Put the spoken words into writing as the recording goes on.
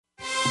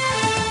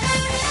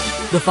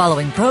The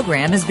following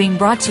program is being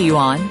brought to you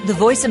on the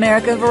Voice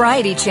America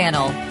Variety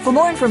Channel. For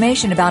more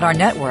information about our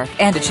network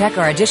and to check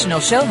our additional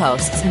show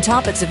hosts and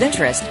topics of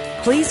interest,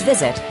 please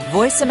visit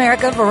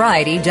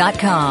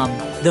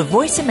voiceamericavariety.com. The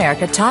Voice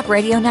America Talk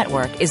Radio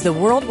Network is the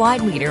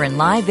worldwide leader in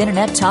live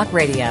Internet talk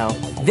radio.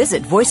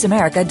 Visit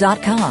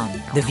voiceamerica.com.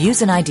 The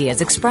views and ideas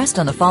expressed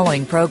on the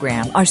following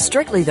program are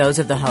strictly those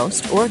of the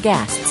host or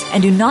guests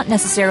and do not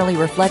necessarily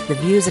reflect the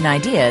views and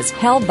ideas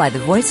held by the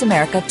Voice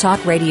America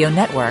Talk Radio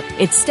Network,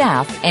 its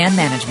staff, and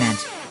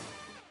management.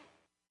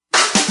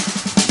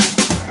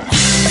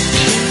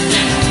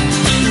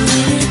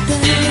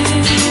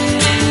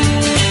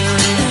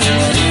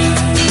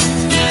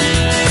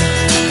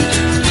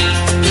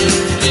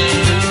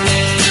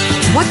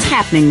 What's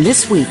happening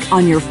this week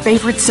on your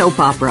favorite soap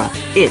opera?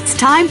 It's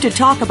time to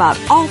talk about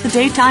all the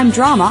daytime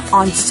drama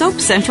on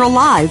Soap Central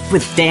Live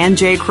with Dan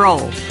J.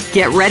 Kroll.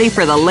 Get ready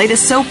for the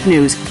latest soap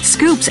news,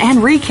 scoops, and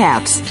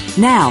recaps.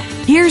 Now,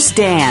 here's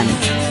Dan.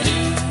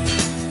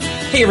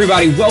 Hey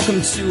everybody,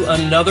 welcome to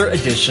another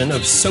edition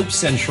of Soap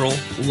Central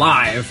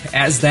Live.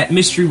 As that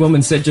mystery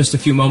woman said just a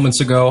few moments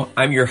ago,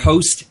 I'm your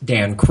host,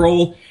 Dan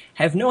Kroll.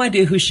 I have no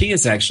idea who she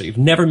is, actually. I've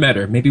never met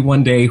her. Maybe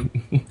one day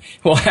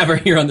we'll have her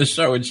here on the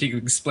show and she can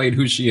explain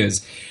who she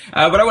is.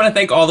 But I want to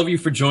thank all of you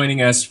for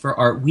joining us for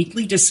our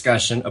weekly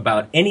discussion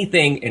about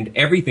anything and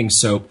everything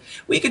soap.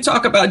 We could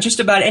talk about just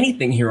about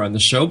anything here on the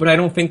show, but I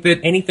don't think that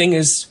anything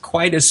is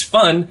quite as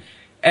fun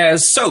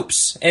as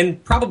soaps.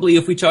 And probably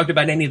if we talked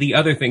about any of the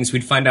other things,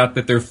 we'd find out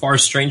that they're far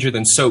stranger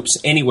than soaps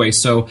anyway.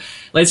 So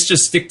let's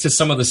just stick to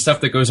some of the stuff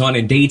that goes on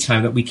in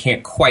daytime that we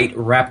can't quite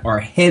wrap our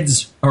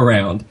heads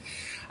around.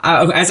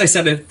 As I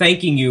said,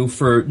 thanking you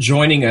for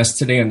joining us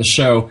today on the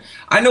show.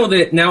 I know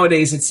that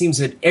nowadays it seems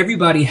that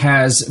everybody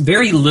has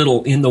very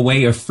little in the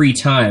way of free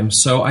time,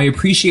 so I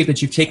appreciate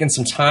that you've taken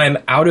some time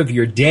out of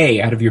your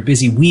day, out of your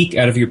busy week,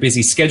 out of your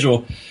busy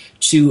schedule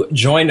to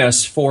join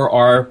us for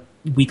our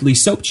weekly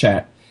soap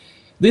chat.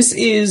 This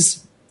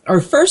is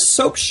our first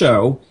soap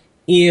show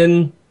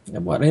in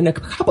a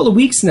couple of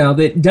weeks now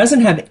that doesn't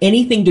have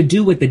anything to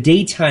do with the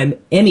daytime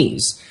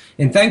Emmys.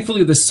 And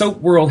thankfully, the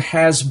soap world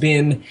has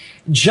been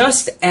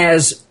just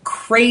as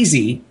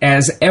crazy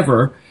as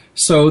ever.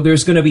 So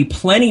there's going to be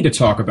plenty to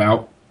talk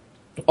about.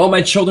 All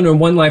My Children and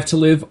One Life to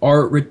Live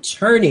are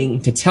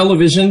returning to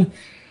television.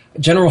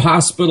 General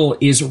Hospital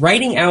is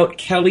writing out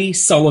Kelly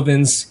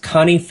Sullivan's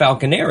Connie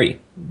Falconeri,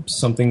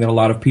 something that a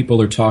lot of people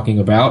are talking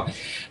about.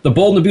 The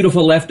Bold and the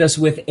Beautiful left us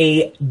with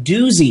a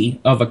doozy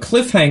of a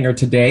cliffhanger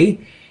today.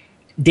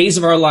 Days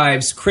of Our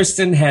Lives,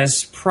 Kristen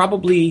has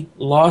probably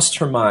lost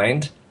her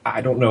mind.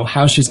 I don't know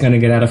how she's going to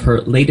get out of her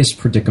latest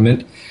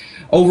predicament.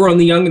 Over on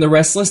The Young and the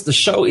Restless, the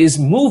show is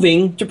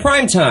moving to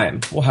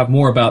primetime. We'll have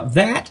more about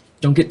that.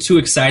 Don't get too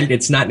excited.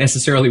 It's not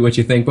necessarily what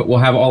you think, but we'll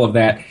have all of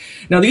that.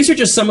 Now, these are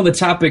just some of the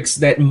topics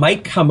that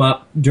might come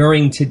up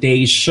during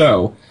today's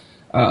show.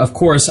 Of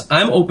course,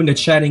 I'm open to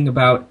chatting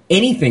about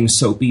anything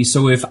soapy,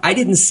 so if I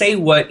didn't say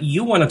what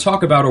you want to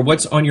talk about or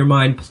what's on your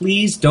mind,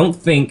 please don't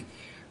think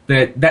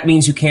that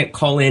means you can't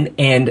call in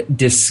and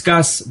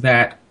discuss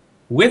that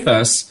with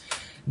us.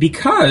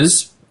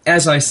 Because,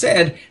 as I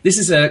said, this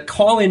is a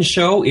call-in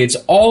show. It's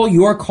all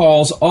your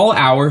calls, all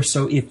hour.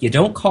 So if you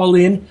don't call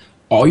in,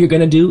 all you're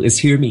going to do is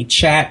hear me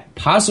chat,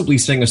 possibly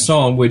sing a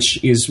song,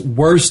 which is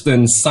worse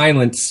than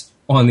silence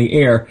on the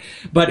air.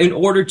 But in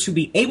order to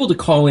be able to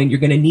call in, you're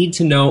going to need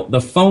to know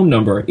the phone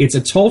number. It's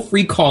a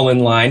toll-free call-in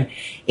line,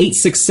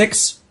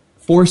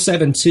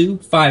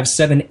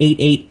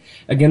 866-472-5788.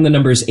 Again, the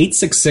number is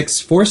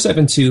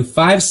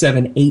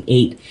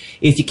 866-472-5788.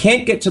 If you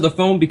can't get to the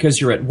phone because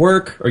you're at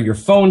work or you're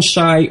phone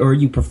shy or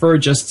you prefer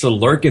just to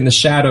lurk in the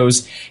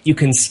shadows, you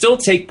can still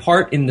take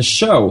part in the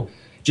show.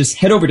 Just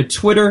head over to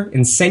Twitter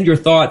and send your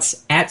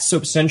thoughts at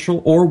Soap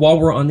Central or while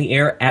we're on the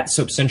air at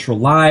Soap Central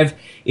Live.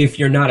 If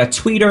you're not a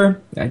tweeter,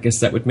 I guess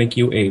that would make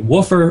you a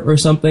woofer or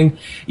something,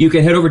 you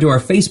can head over to our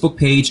Facebook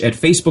page at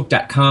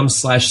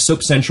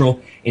facebook.com/Soap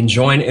Central and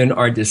join in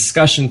our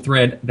discussion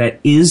thread that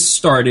is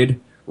started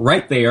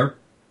right there.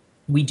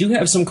 We do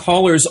have some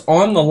callers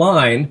on the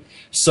line,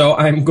 so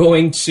I'm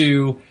going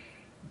to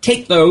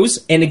take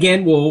those, and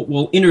again,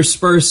 we'll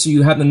intersperse. So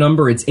you have the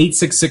number. It's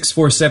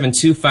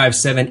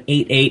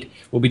 866-472-5788.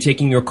 We'll be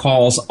taking your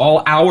calls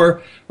all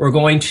hour. We're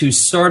going to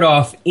start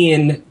off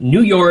in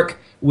New York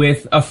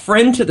with a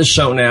friend to the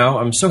show now.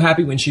 I'm so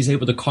happy when she's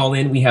able to call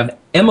in. We have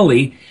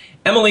Emily.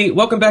 Emily,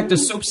 welcome back to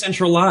Soap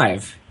Central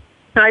Live.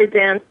 Hi,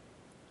 Dan.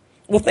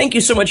 Well, thank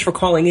you so much for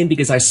calling in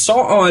because I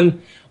saw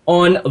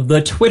on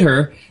the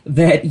Twitter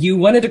that you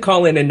wanted to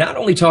call in and not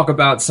only talk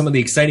about some of the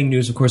exciting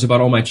news, of course,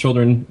 about All My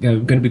Children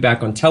going to be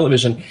back on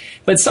television,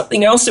 but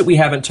something else that we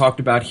haven't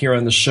talked about here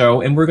on the show.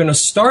 And we're going to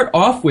start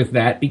off with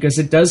that because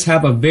it does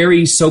have a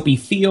very soapy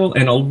feel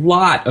and a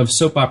lot of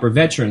soap opera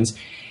veterans.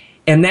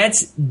 And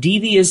that's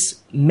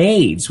Devious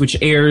Maids, which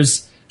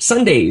airs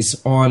Sundays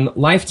on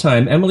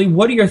Lifetime. Emily,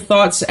 what are your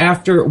thoughts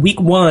after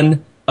week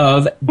one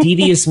of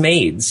Devious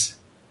Maids?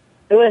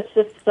 It was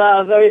just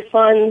very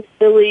fun,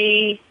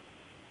 silly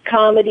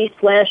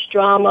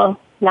comedy/drama,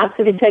 not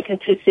to be taken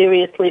too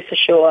seriously for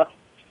sure.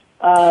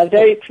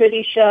 Very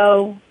pretty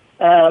show.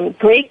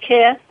 Great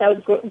cast. I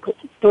was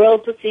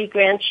thrilled to see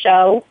Grant's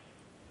show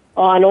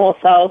on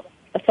also,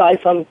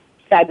 aside from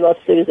Fabulous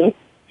Susan.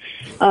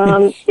 It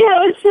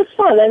was just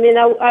fun. I mean,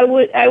 I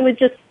would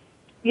just,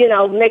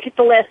 make it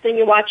the last thing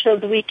you watch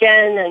of the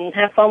weekend and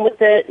have fun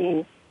with it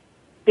and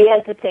be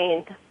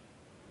entertained.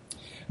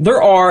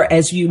 There are,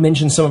 as you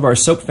mentioned, some of our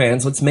soap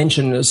fans. Let's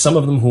mention some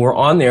of them who are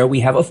on there.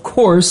 We have, of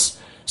course,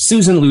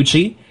 Susan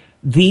Lucci,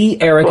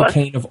 the Erica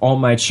Kane of All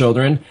My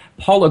Children,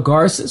 Paula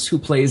Garces, who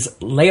plays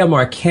Leia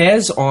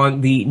Marquez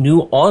on the new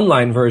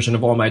online version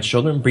of All My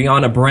Children,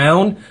 Brianna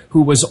Brown,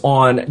 who was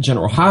on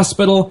General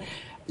Hospital.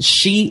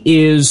 She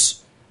is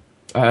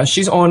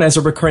she's on as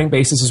a recurring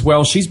basis as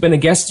well. She's been a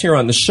guest here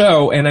on the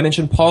show, and I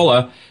mentioned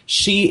Paula.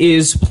 She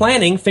is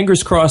planning,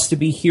 fingers crossed, to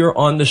be here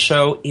on the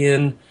show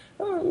in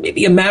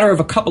maybe a matter of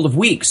a couple of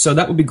weeks, so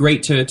that would be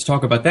great to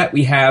talk about that.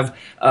 We have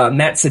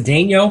Matt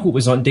Cedeno, who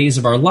was on Days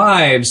of Our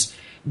Lives.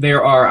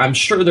 I'm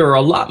sure there are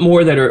a lot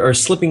more that are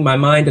slipping my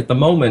mind at the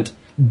moment,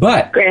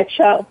 but Grant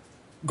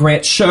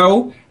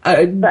Show.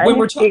 When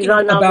we're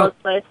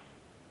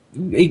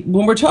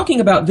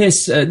talking about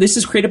this, this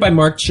is created by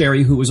Mark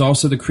Cherry, who was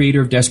also the creator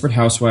of Desperate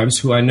Housewives,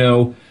 who I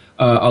know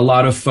a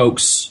lot of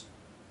folks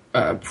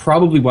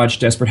probably watch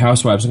Desperate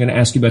Housewives. I'm going to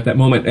ask you about that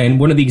moment. And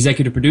one of the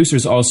executive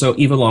producers, also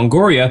Eva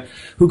Longoria,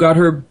 who got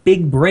her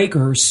big break, or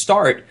her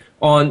start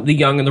on The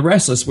Young and the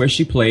Restless, where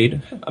she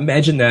played,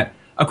 imagine that,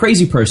 a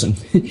crazy person.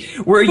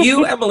 Were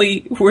you,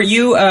 Emily,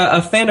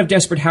 a fan of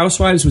Desperate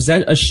Housewives? Was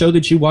that a show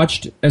that you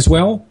watched as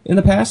well in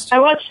the past? I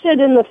watched it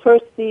in the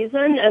first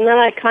season, and then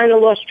I kind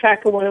of lost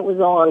track of when it was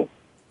on.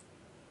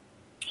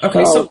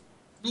 Okay, so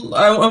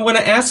I want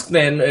to ask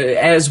then,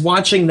 as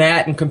watching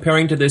that and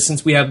comparing to this,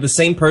 since we have the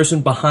same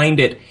person behind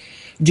it,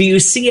 do you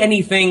see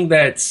anything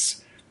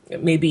that's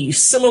maybe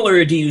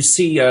similar? Do you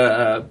see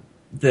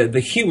the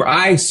humor?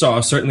 I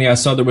saw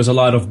there was a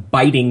lot of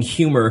biting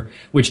humor,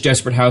 which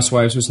Desperate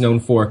Housewives was known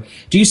for.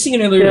 Do you see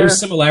any other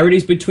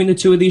similarities between the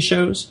two of these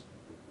shows?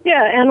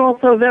 Yeah, and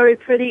also very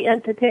pretty,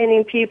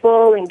 entertaining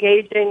people,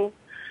 engaging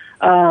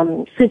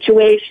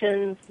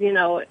situations.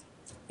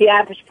 The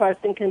average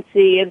person can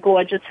see a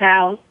gorgeous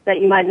house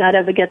that you might not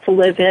ever get to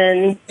live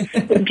in.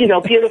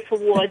 Beautiful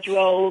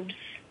wardrobes.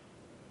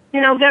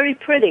 Very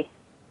pretty.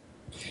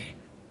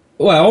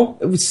 Well,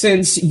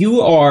 since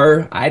you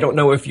are, I don't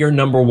know if you're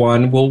number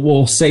one,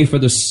 we'll say for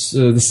the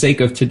sake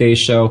of today's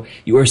show,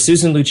 you are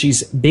Susan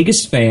Lucci's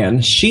biggest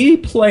fan. She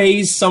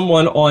plays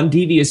someone on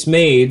Devious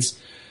Maids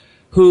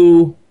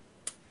who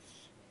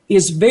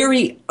is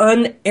very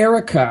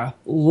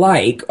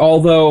un-Erica-like,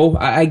 although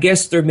I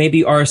guess there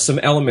maybe are some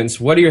elements.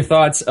 What are your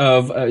thoughts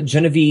of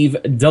Genevieve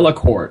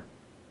Delacourt?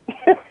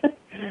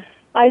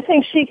 I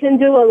think she can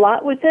do a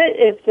lot with it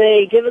if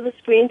they give her the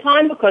screen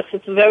time, because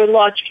it's a very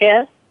large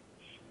cast.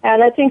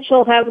 And I think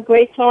she'll have a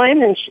great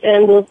time,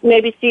 and we'll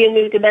maybe see a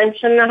new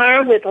dimension to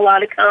her with a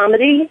lot of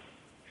comedy,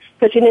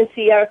 because you didn't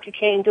see Erica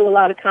Kane do a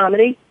lot of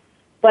comedy.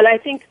 But I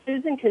think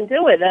Susan can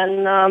do it,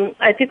 and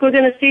I think we're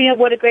going to see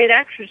what a great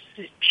actress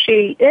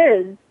she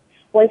is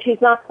when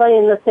she's not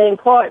playing the same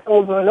part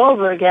over and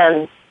over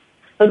again.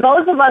 But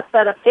those of us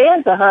that are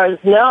fans of hers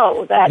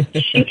know that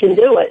she can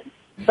do it.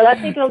 But I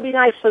think it'll be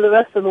nice for the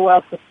rest of the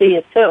world to see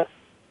it, too.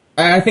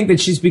 I think that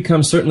she's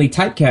become certainly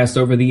typecast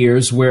over the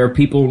years, where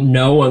people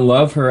know and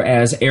love her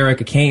as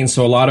Erica Kane.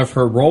 So a lot of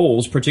her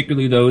roles,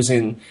 particularly those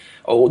in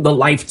the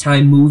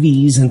Lifetime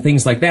movies and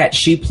things like that,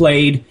 she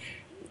played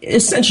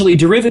essentially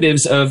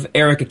derivatives of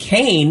Erica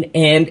Kane.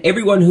 And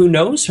everyone who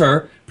knows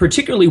her,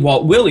 particularly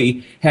Walt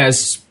Willey,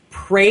 has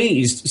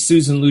praised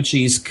Susan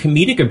Lucci's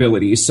comedic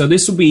abilities. So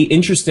this will be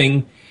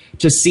interesting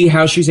to see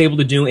how she's able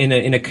to do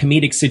in a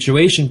comedic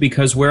situation,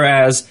 because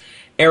whereas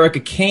Erica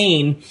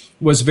Kane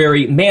was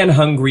very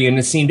man-hungry, and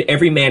it seemed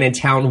every man in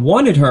town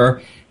wanted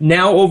her.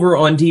 Now over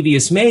on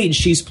Devious Maids,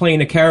 she's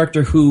playing a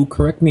character who,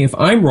 correct me if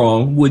I'm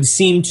wrong, would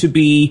seem to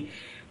be,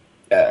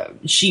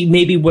 she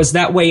maybe was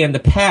that way in the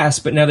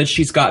past, but now that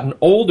she's gotten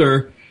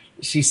older,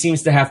 she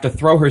seems to have to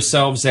throw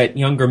herself at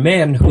younger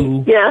men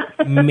who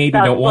maybe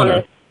don't want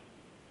her.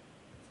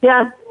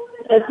 Yeah,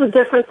 it's a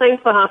different thing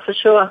for her, for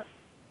sure.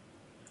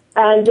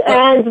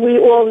 And we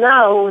all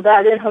know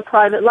that in her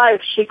private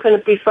life, she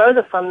couldn't be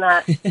further from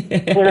that.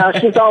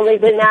 She's only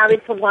been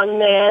married to one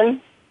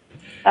man,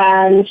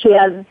 and she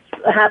has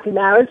a happy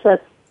marriage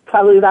that's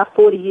probably about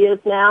 40 years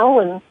now,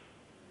 and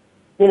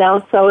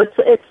so it's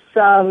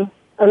a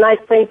nice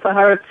thing for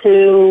her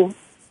to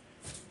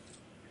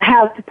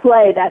have to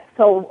play that's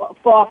so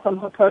far from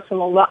her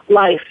personal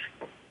life.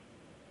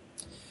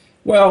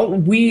 Well,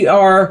 we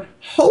are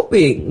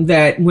hoping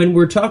that when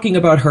we're talking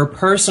about her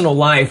personal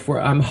life,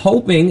 I'm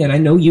hoping, and I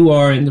know you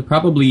are, and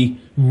probably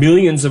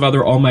millions of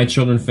other All My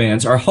Children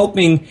fans are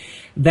hoping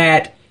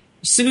that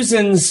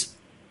Susan's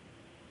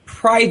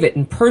private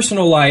and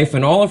personal life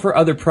and all of her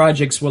other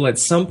projects will at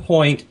some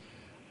point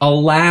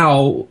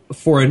allow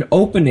for an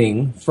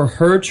opening for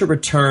her to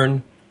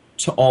return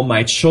to All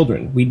My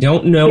Children. We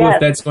don't know if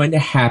that's going to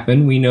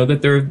happen. We know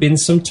that there have been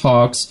some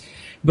talks,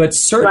 but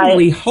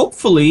certainly,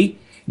 hopefully,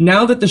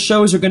 now that the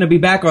shows are going to be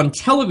back on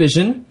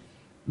television,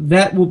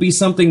 that will be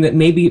something that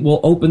maybe will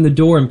open the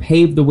door and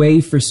pave the way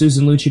for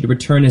Susan Lucci to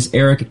return as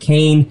Erica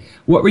Kane.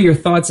 What were your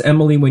thoughts,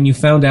 Emily, when you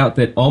found out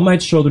that All My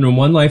Children and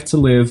One Life to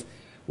Live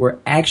were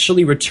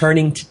actually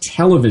returning to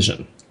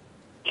television?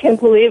 Can't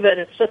believe it.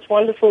 It's such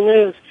wonderful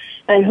news.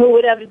 And who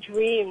would ever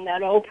dream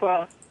that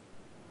Oprah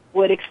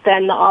would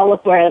extend the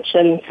olive branch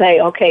and say,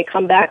 okay,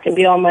 come back and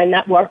be on my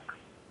network?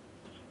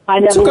 I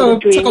never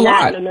would have dreamed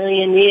that in a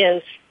million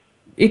years.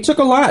 It took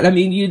a lot. I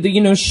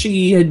mean,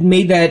 she had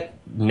made that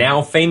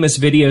now famous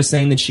video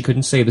saying that she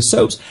couldn't save the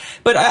soaps.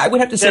 But I would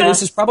have to say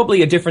this is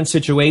probably a different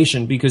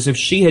situation, because if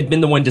she had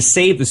been the one to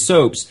save the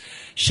soaps,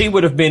 she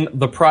would have been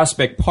the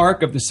Prospect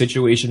Park of the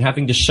situation,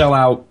 having to shell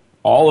out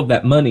all of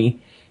that money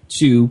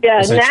to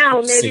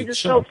now maybe the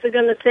soaps are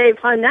going to save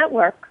her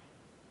network.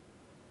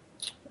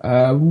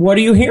 What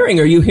are you hearing?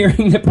 Are you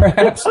hearing that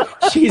perhaps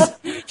she's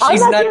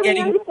not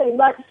getting anything?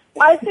 But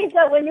I think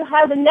that when you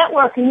have a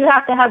network and you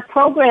have to have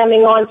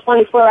programming on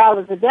 24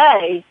 hours a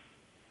day,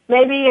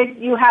 maybe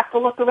you have to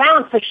look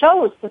around for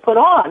shows to put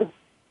on.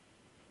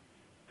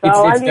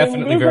 So, it's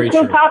definitely these very are two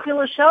true.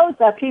 popular shows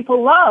that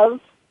people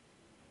love.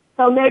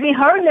 So maybe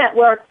her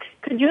network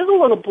could use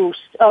a little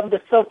boost of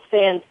the soap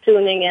fans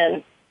tuning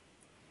in.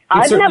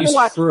 I've never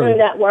watched her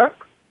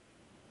network.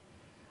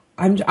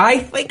 I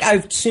think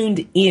I've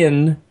tuned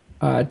in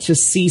to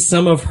see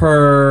some of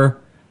her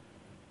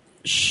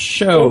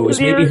shows,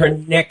 maybe her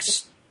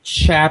next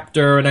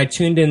chapter, and I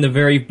tuned in the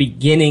very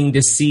beginning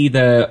to see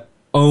the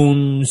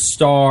Own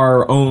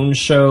Star, Own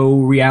Show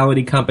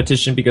reality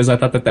competition, because I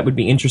thought that would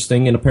be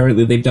interesting, and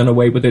apparently they've done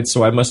away with it,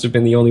 so I must have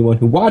been the only one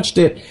who watched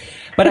it.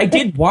 But I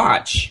did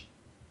watch.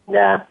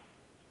 Yeah.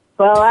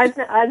 Well, I've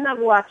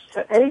never watched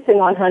anything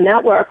on her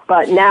network,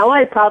 but now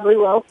I probably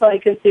will, so I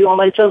can see All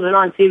My Children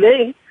on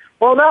TV.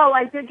 Although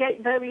I did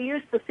get very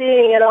used to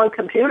seeing it on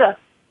computer.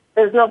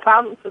 There's no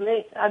problem for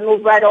me. I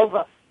moved right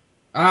over.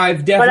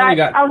 I've definitely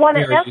got. I want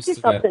to ask you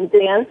something,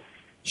 Dan.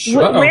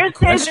 Sure. Where's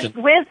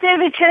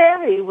David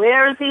Canary?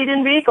 Where is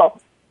Eden Regal?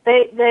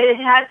 They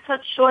had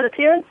such short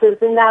appearances,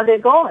 and now they're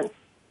gone.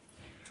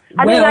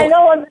 I mean, I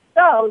know on the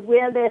show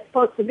where they're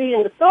supposed to be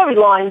in the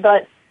storyline,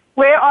 but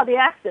where are the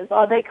actors?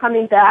 Are they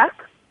coming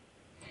back?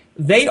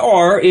 They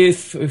are,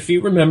 if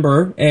you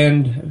remember,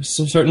 and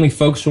so certainly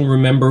folks will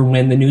remember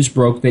when the news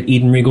broke that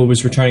Eden Regal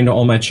was returning to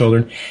All My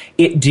Children.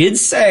 It did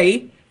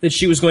say that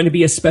she was going to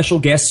be a special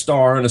guest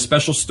star on a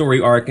special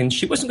story arc, and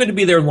she wasn't going to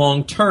be there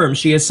long term.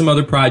 She has some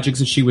other projects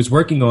that she was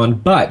working on,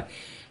 but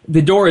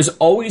the door has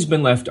always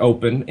been left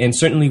open, and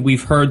certainly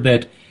we've heard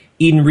that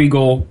Eden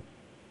Regal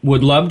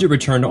would love to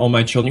return to All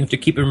My Children. You have to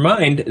keep in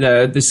mind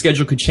the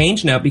schedule could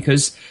change now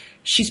because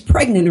she's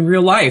pregnant in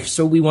real life,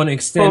 so we want to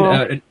extend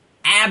an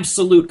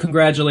absolute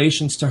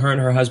congratulations to her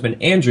and her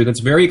husband, Andrew.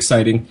 That's very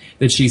exciting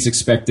that she's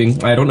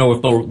expecting. I don't know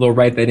if they'll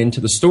write that into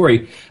the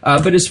story.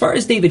 But as far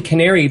as David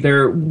Canary,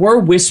 there were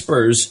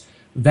whispers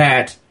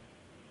that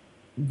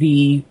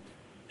the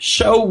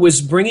show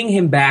was bringing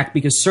him back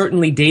because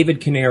certainly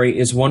David Canary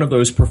is one of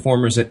those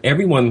performers that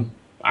everyone...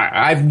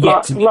 I've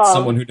yet to meet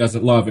someone who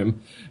doesn't love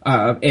him.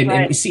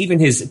 And even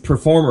his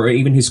performer,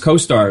 even his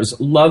co-stars,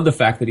 love the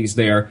fact that he's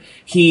there.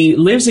 He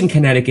lives in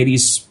Connecticut.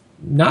 He's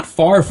not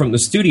far from the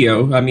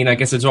studio. I mean, I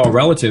guess it's all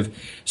relative.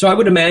 So I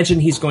would imagine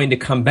he's going to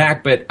come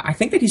back, but I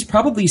think that he's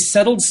probably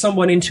settled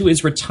someone into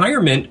his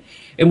retirement,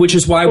 and which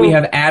is why we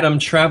have Adam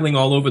traveling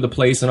all over the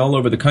place and all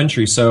over the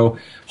country. So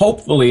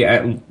hopefully,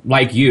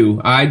 like you,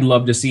 I'd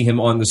love to see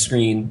him on the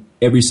screen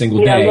every single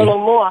day. Yeah, a little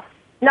more.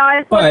 No,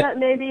 I thought that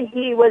maybe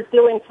he was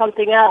doing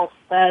something else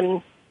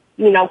and,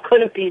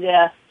 couldn't be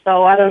there.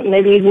 So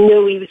maybe he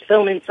knew he was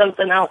filming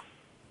something else.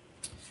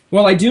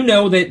 Well, I do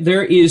know that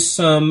there is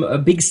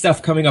some big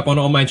stuff coming up on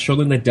All My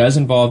Children that does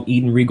involve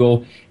Eden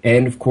Regal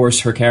and, of course,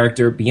 her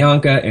character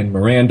Bianca and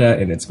Miranda,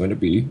 and it's going to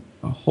be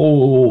a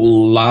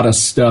whole lot of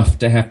stuff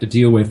to have to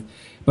deal with.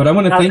 But I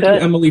want to thank you,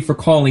 Emily, for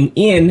calling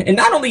in. And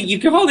not only you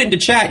called in to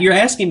chat, you're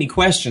asking me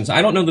questions.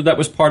 I don't know that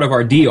was part of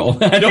our deal.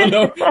 I don't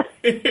know.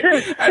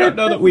 I don't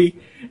know that we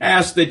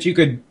asked that you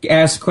could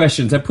ask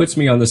questions. That puts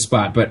me on the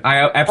spot. But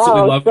I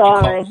absolutely love the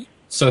call.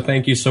 So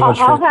thank you so much.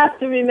 I'll have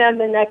to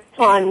remember next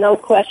time. No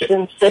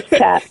questions, just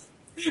chat.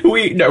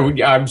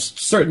 I'm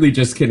certainly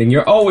just kidding.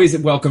 You're always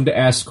welcome to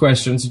ask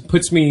questions.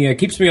 It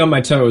keeps me on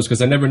my toes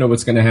because I never know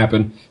what's going to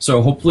happen.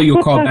 So hopefully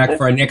you'll call back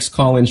for our next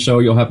call-in show.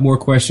 You'll have more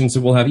questions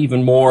and we'll have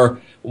even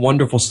more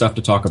wonderful stuff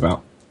to talk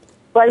about.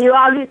 Well, you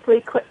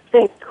obviously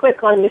think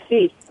quick on your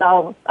feet,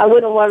 so I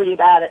wouldn't worry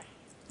about it.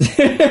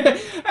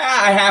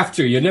 I have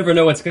to. You never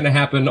know what's going to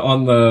happen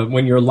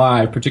when you're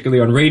live,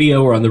 particularly on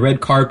radio or on the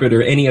red carpet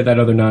or any of that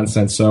other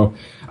nonsense. So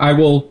I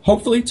will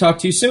hopefully talk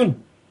to you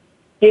soon.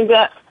 You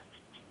bet.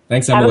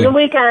 Thanks, Emily. Have a good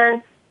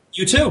weekend.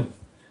 You too.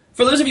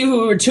 For those of you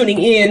who are tuning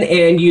in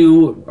and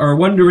you are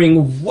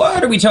wondering,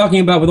 what are we talking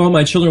about with All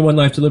My Children, One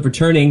Life to Live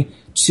returning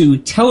to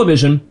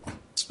television,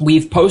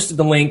 we've posted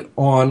the link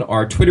on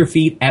our Twitter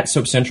feed at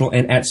Soap Central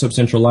and at Soap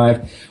Central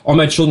Live. All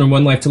My Children,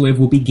 One Life to Live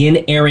will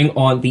begin airing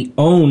on the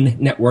OWN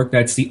network.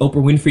 That's the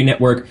Oprah Winfrey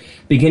Network,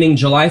 beginning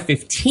July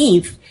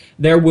 15th.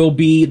 there will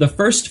be the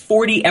first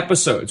 40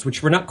 episodes,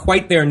 which we're not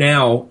quite there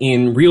now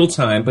in real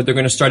time, but they're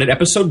going to start at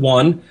episode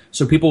 1,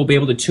 so people will be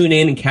able to tune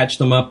in and catch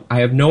them up. I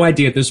have no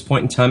idea at this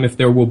point in time if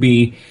there will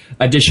be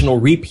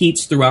additional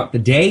repeats throughout the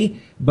day,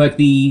 but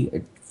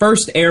the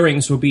first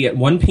airings will be at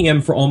 1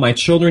 p.m. for All My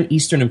Children,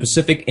 Eastern and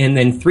Pacific, and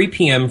then 3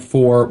 p.m.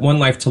 for One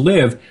Life to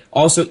Live,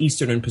 also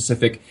Eastern and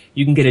Pacific.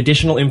 You can get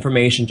additional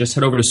information. Just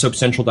head over to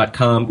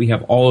SoapCentral.com. We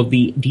have all of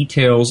the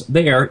details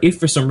there if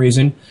for some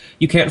reason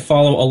you can't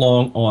follow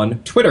along on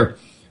Twitter.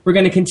 We're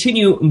going to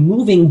continue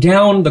moving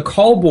down the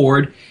call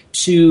board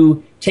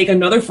to take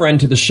another friend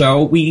to the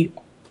show.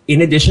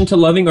 In addition to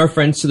loving our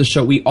friends to the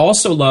show, we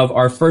also love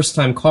our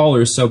first-time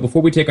callers. So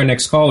before we take our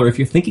next caller, if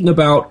you're thinking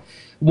about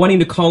wanting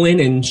to call in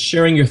and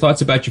sharing your thoughts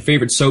about your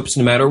favorite soaps,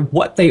 no matter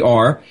what they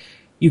are,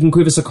 you can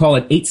give us a call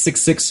at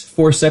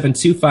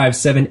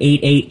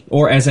 866-472-5788,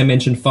 or as I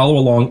mentioned, follow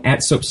along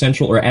at Soap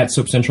Central or at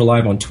Soap Central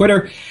Live on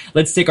Twitter.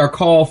 Let's take our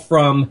call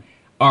from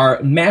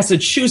our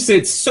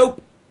Massachusetts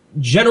Soap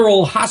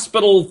General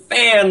Hospital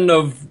fan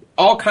of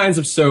all kinds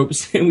of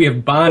soaps, and we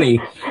have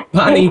Bonnie.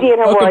 Bonnie, hey, Dan,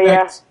 how are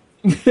you?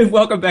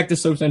 Welcome back to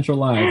Soap Central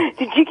Live.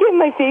 Did you get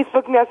my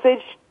Facebook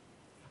message?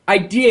 I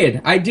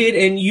did,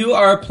 and you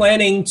are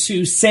planning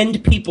to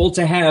send people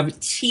to have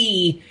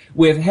tea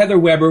with Heather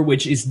Weber,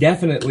 which is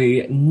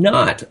definitely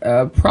not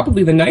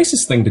probably the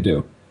nicest thing to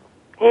do.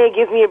 Hey, it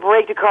gives me a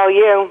break to call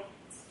you.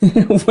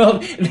 Well,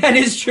 that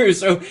is true,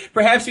 so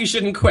perhaps we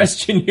shouldn't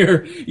question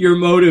your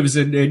motives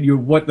and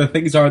what the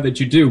things are that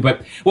you do,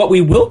 but what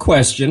we will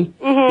question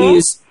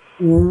is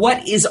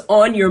what is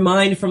on your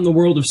mind from the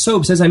world of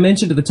soaps. As I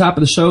mentioned at the top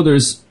of the show,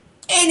 there's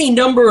any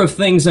number of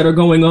things that are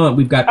going on.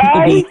 We've got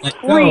people being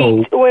let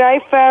go. When I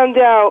found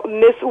out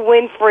Miss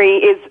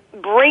Winfrey is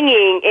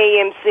bringing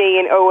AMC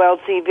and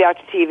OLC back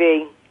to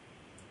TV.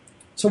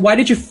 So why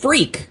did you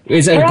freak?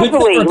 Is that a good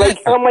thing or a bad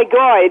thing? Oh my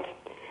God,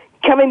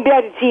 coming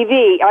back to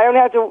TV. I don't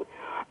have to.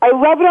 I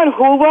love it on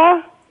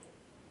Hulu,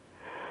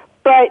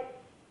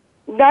 but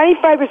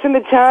 95% of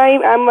the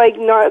time, I'm like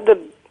not the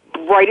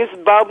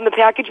brightest bulb in the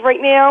package right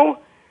now.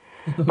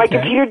 Okay. My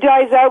computer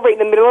dies out right in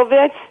the middle of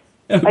it.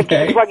 Okay. I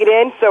can't plug it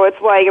in, so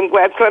it's like I'm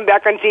glad it's coming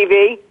back on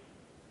TV.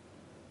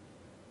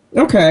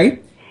 Okay.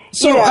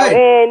 So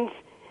and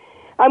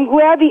I'm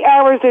glad the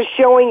hours they're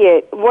showing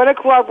it. 1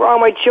 o'clock for All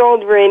My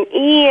Children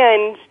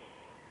and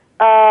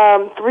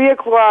 3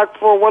 o'clock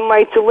for One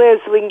Life to Live,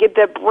 so we can get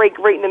that break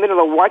right in the middle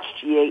of Watch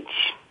GH.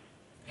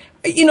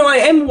 You know, I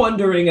am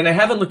wondering, and I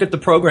haven't looked at the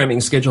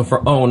programming schedule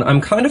for OWN.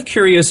 I'm kind of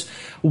curious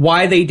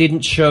why they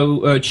didn't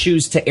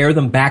choose to air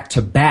them back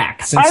to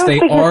back, since I was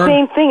thinking the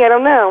same thing. I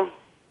don't know.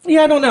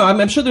 Yeah, I don't know.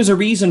 I'm sure there's a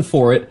reason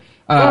for it.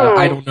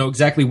 I don't know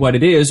exactly what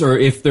it is, or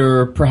if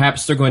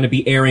perhaps they're going to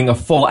be airing a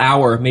full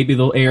hour. Maybe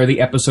they'll air the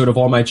episode of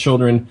All My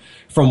Children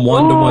from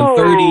 1 to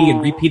 1:30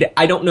 and repeat it.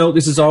 I don't know.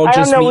 This is all just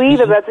me. I don't know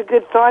either. That's a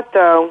good thought,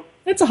 though.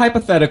 It's a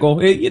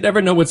hypothetical. You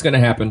never know what's going to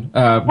happen.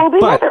 Well,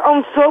 they have their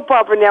own soap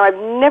opera now. I've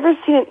never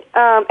seen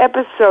an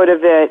episode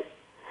of it.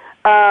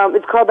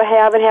 It's called The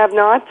Have and Have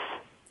Nots.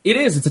 It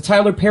is. It's a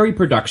Tyler Perry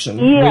production,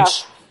 yeah.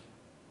 Which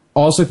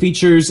also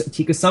features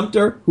Tika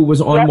Sumpter, who was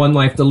on One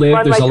Life to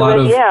Live. There's a lot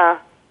of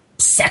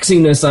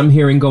sexiness I'm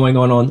hearing going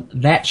on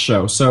that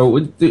show. So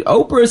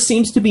Oprah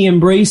seems to be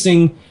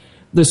embracing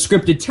the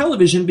scripted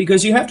television,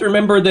 because you have to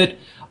remember that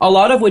a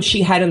lot of what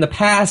she had in the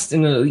past,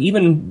 and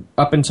even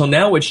up until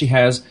now what she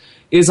has,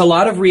 is a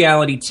lot of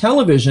reality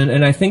television.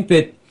 And I think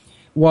that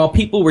while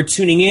people were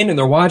tuning in and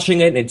they're watching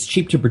it and it's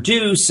cheap to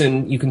produce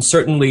and you can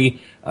certainly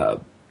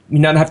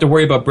not have to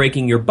worry about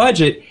breaking your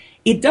budget,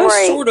 it does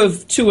sort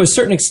of, to a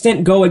certain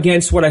extent, go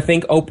against what I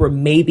think Oprah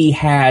maybe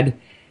had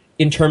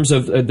in terms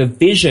of the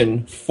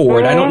vision for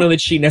it. I don't know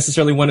that she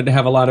necessarily wanted to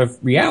have a lot of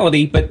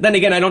reality, but then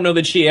again, I don't know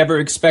that she ever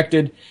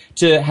expected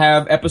to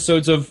have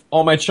episodes of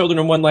All My Children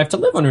and One Life to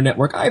Live on her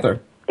network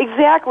either.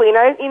 Exactly,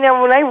 and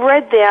when I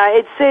read that,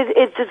 it said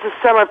it's just a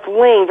summer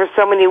fling for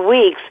so many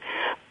weeks,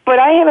 but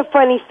I have a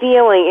funny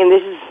feeling, and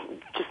this is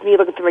just me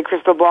looking through my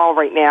crystal ball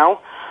right now,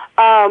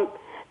 that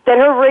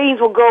her ratings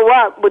will go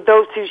up with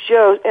those two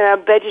shows, and I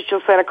bet you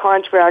she'll sign a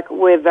contract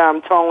with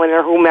Tolan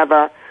or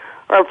whomever,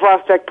 or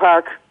Prospect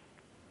Park.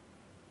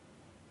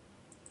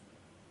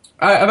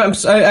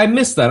 I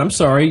missed that. I'm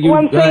sorry.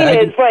 What I'm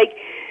saying is, like,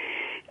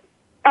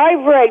 I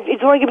read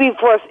it's only going to be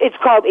for us. It's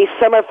called A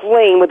Summer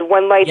Fling with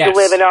One Life to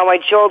Live and All My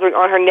Children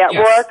on her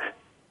network.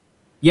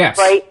 Yes.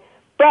 Right?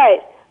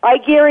 But I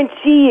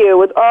guarantee you,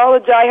 with all the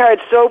diehard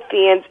soap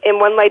fans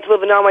and One Life to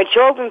Live and All My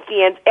Children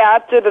fans,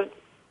 after the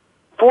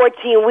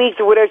 14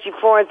 weeks or whatever she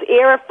wants to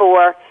air it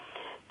for,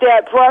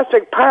 that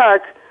Prospect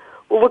Park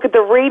will look at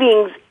the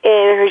ratings,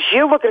 and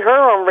she'll look at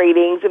her own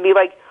ratings and be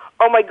like,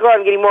 oh my God,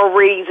 I'm getting more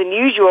ratings than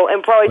usual,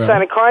 and probably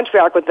sign a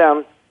contract with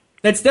them.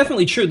 That's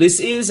definitely true. This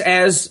is,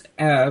 as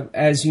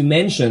you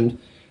mentioned,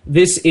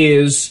 this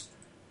is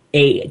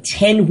a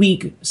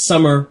 10-week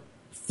summer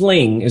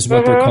fling is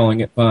what they're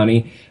calling it,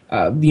 Bonnie.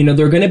 They're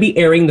going to be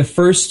airing the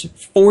first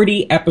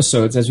 40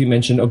 episodes, as we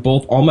mentioned, of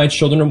both All My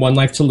Children and One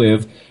Life to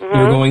Live.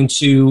 They're going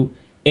to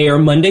air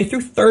Monday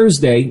through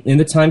Thursday in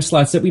the time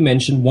slots that we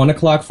mentioned, 1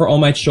 o'clock for All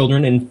My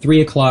Children and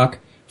 3 o'clock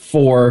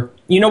for,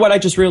 you know what I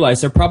just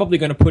realized? They're probably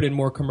going to put in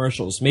more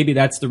commercials. Maybe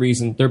that's the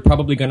reason. They're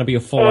probably going to be a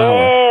full hour.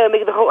 Yeah,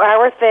 make it the whole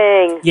hour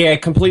thing. Yeah,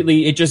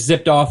 completely. It just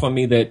zipped off on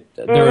me that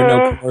there are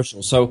no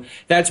commercials. So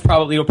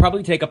it'll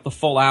probably take up the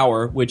full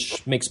hour,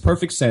 which makes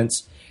perfect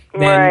sense.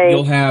 Then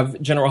you'll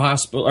have General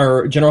Hospital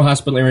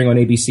airing on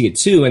ABC at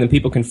 2, and then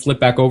people can flip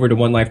back over to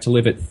One Life to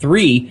Live at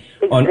 3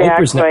 on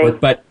Oprah's network.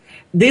 But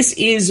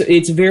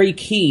it's very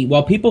key.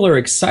 While people are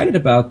excited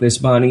about this,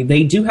 Bonnie,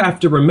 they do have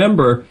to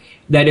remember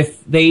that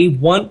if they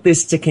want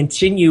this to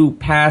continue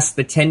past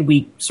the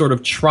 10-week sort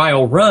of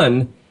trial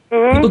run,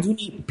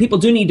 people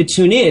do need to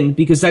tune in,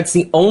 because that's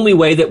the only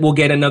way that we'll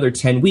get another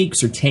 10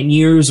 weeks or 10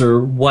 years or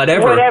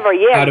whatever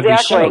out of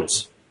these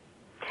shows.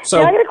 So,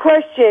 now I got a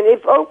question.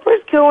 If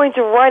Oprah's going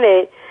to run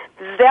it,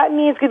 does that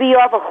mean it's going to be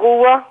off of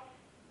Hulu?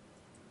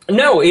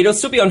 No, it'll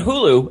still be on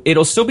Hulu.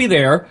 It'll still be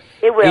there.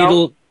 It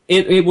will.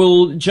 It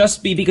will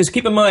just be, because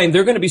keep in mind,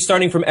 they're going to be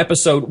starting from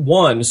episode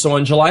 1. So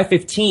on July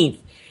 15th,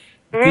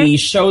 the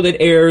show that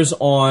airs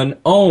on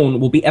OWN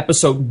will be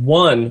episode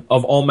 1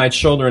 of All My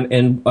Children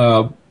and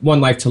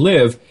One Life to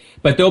Live.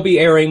 But they'll be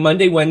airing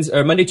Monday,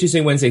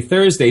 Tuesday, Wednesday,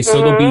 Thursday.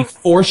 So there'll be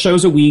 4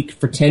 shows a week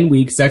for 10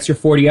 weeks. That's your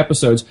 40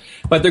 episodes.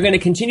 But they're going to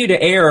continue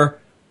to air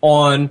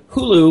on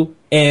Hulu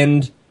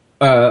and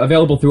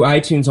available through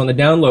iTunes on the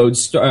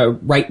downloads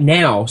right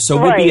now.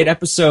 So we'll be at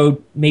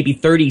episode maybe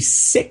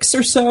 36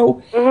 or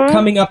so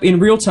coming up in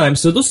real time.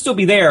 So they'll still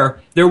be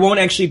there. There won't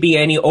actually be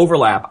any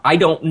overlap. I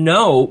don't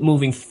know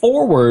moving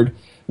forward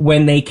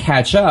when they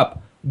catch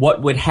up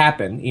what would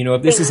happen. You know,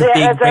 if this is a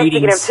big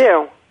ratings...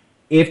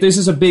 If this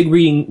is a big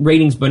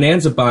ratings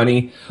bonanza,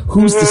 Bonnie,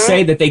 who's to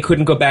say that they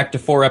couldn't go back to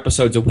 4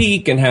 episodes a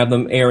week and have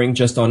them airing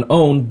just on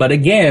OWN? But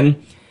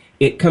again,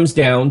 it comes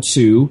down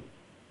to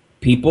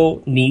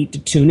people need to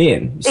tune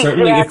in.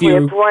 Certainly, that's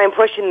why I'm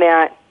pushing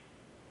that.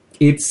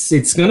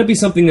 It's going to be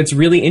something that's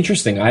really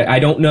interesting. I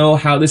don't know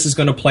how this is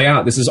going to play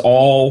out. This is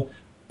all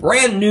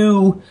brand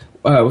new,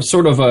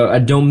 sort of a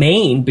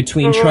domain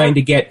between trying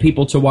to get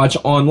people to watch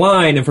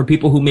online, and for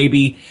people who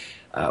maybe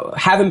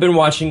haven't been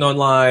watching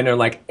online, or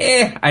like,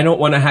 I don't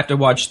want to have to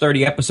watch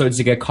 30 episodes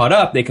to get caught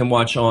up. They can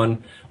watch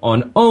on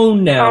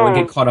OWN now and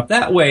get caught up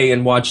that way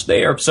and watch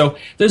there. So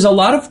there's a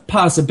lot of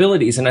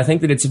possibilities, and I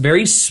think that it's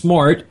very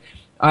smart.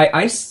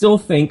 I still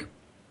think,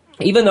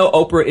 even though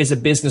Oprah is a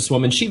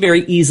businesswoman, she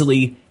very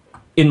easily,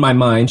 in my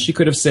mind, she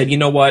could have said, you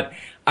know what,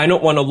 I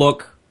don't want to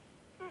look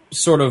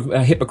sort of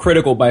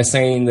hypocritical by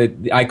saying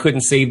that I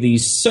couldn't save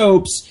these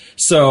soaps.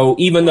 So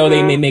even though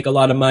they may make a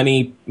lot of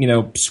money, you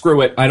know,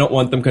 screw it. I don't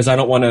want them because I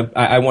don't want to.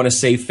 I want to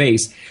save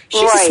face.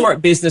 She's a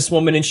smart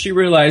businesswoman, and she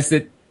realized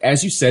that,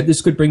 as you said,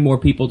 this could bring more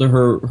people to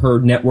her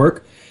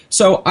network.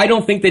 So I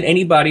don't think that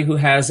anybody who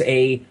has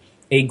a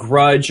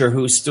grudge or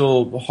who's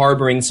still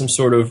harboring some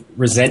sort of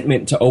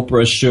resentment to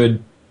Oprah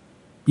should,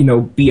 you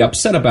know, be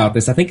upset about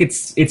this. I think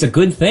it's a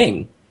good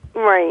thing.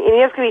 Right, and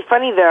it's going to be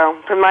funny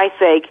though, for my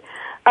sake.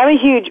 I'm a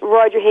huge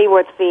Roger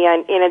Hayworth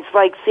fan, and it's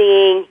like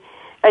seeing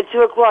at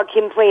 2 o'clock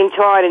him playing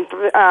Todd, and 2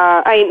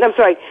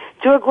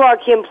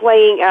 o'clock him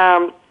playing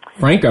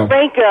Franco, and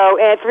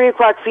at 3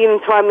 o'clock seeing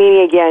Todd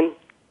Meany again.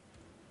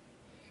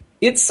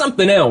 It's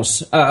something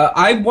else.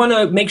 I want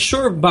to make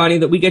sure, Bonnie,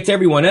 that we get to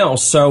everyone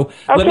else. So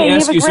let me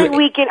ask you. Okay, have a great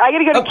weekend. I got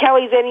to go to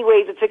Kelly's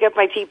anyways to pick up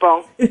my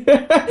people.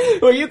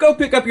 Well, you go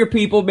pick up your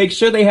people. Make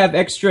sure they have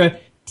extra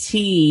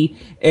tea,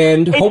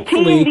 and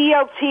hopefully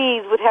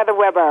TMBLTs with Heather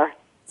Weber.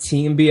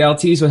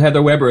 TMBLTs with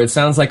Heather Weber. It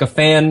sounds like a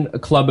fan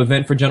club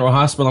event for General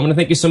Hospital. I'm going to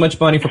thank you so much,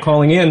 Bonnie, for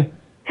calling in.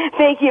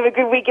 Thank you. Have a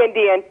good weekend,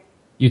 Dan.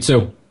 You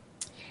too.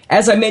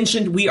 As I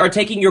mentioned, we are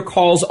taking your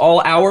calls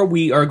all hour.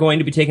 We are going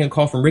to be taking a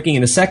call from Ricky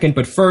in a second.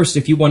 But first,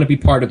 if you want to be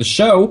part of the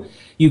show,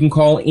 you can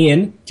call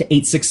in to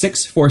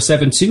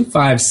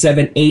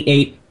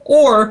 866-472-5788.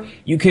 Or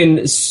you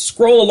can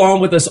scroll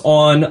along with us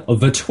on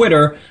the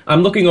Twitter.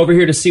 I'm looking over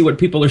here to see what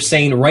people are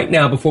saying right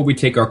now before we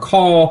take our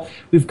call.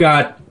 We've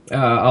got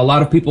a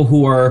lot of people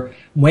who are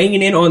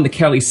weighing in on the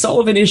Kelly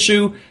Sullivan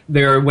issue.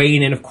 They're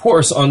weighing in, of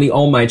course, on the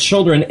All My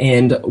Children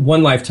and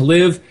One Life to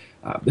Live.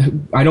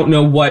 I don't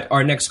know what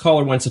our next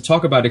caller wants to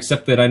talk about,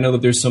 except that I know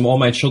that there's some All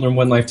My Children,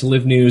 One Life to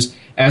Live news,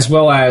 as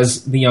well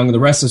as The Young and the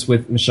Restless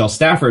with Michelle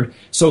Stafford.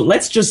 So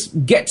let's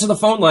just get to the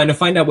phone line to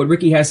find out what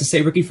Ricky has to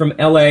say. Ricky from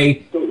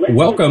L.A.,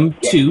 welcome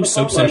to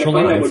Soap Central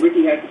Live.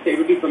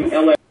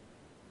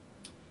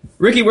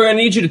 Ricky, we're going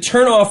to need you to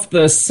turn off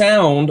the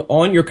sound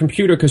on your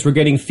computer because we're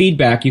getting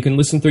feedback. You can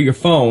listen through your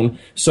phone.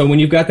 So when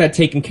you've got that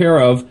taken care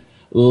of,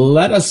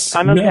 let us know.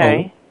 I'm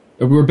okay.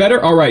 We're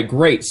better? All right,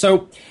 great.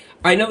 So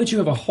I know that you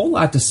have a whole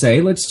lot to say.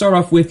 Let's start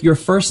off with your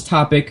first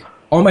topic,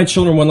 All My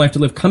Children, One Life to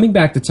Live, coming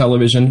back to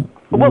television.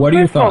 What are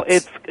your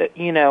thoughts?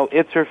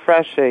 It's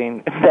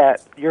refreshing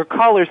that your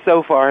callers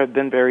so far have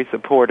been very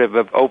supportive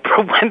of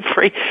Oprah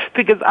Winfrey,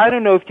 because I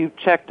don't know if you've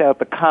checked out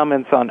the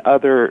comments on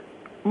other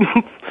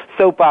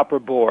soap opera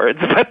boards,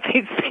 but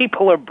these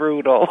people are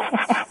brutal.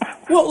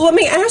 Well, let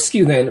me ask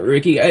you then,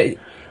 Ricky.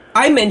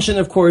 I mentioned,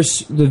 of course,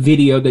 the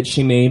video that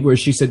she made where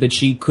she said that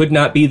she could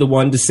not be the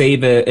one to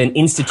save an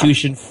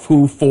institution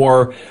who,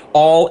 for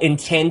all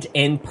intent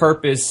and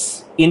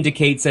purpose,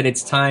 indicates that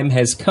its time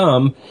has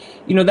come.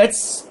 You know,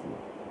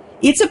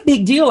 it's a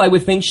big deal, I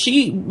would think.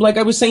 She, like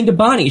I was saying to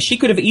Bonnie, she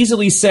could have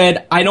easily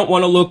said, I don't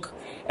want to look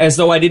as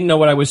though I didn't know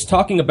what I was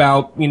talking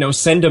about, you know,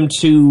 send them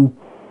to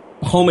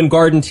Home and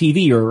Garden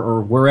TV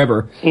or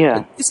wherever.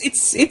 Yeah.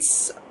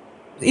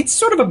 It's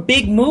sort of a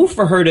big move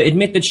for her to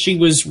admit that she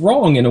was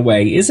wrong in a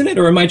way, isn't it?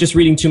 Or am I just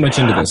reading too much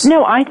into this?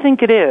 No, I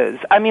think it is.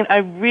 I mean,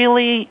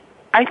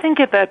 I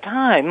think at that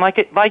time,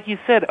 like you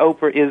said,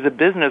 Oprah is a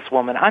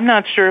businesswoman. I'm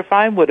not sure if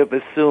I would have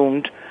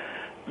assumed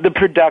the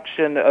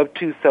production of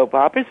 2 soap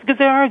operas, because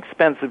they are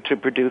expensive to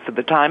produce at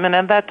the time. And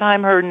at that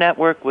time, her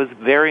network was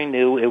very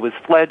new. It was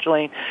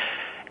fledgling.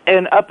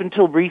 And up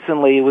until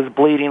recently, it was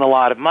bleeding a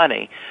lot of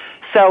money.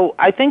 So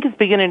I think it's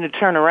beginning to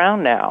turn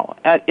around now,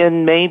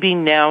 and maybe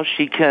now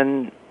she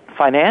can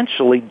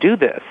financially do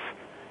this.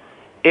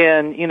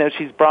 And, you know,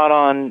 she's brought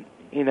on,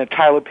 you know,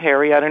 Tyler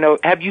Perry. I don't know.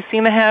 Have you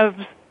seen The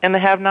Haves and the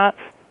Have-Nots?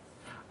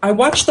 I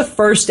watched the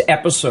first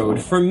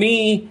episode. For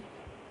me,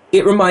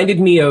 it reminded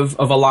me of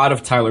a lot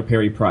of Tyler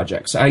Perry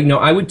projects.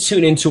 I would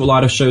tune into a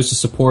lot of shows to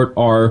support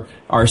our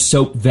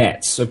soap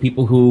vets, so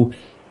people who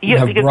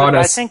have brought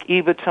us. I think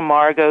Eva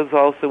Tamargo's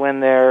also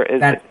in there,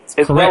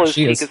 as well as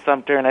Tika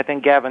Sumpter, and I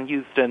think Gavin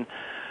Houston,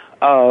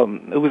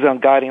 who was on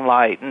Guiding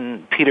Light,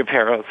 and Peter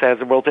Peros has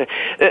a role.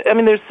 I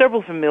mean, there's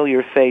several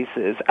familiar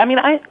faces. I mean,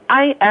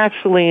 I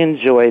actually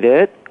enjoyed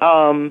it.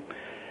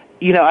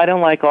 You know, I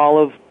don't like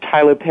all of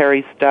Tyler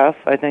Perry's stuff.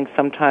 I think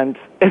sometimes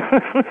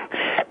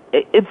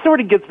it sort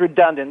of gets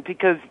redundant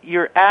because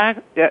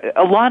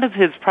a lot of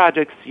his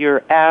projects,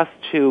 you're asked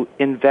to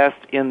invest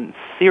in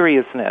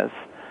seriousness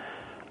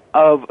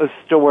of a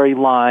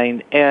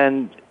storyline,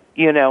 and,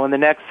 you know, and the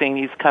next thing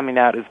he's coming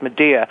out is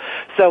Medea.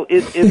 So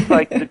it's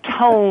like the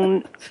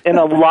tone in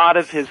a lot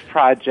of his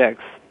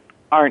projects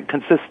aren't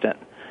consistent,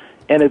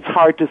 and it's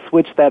hard to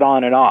switch that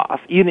on and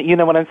off. You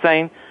know what I'm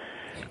saying?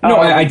 No,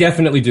 I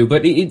definitely do.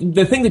 But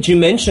the thing that you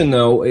mentioned,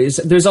 though, is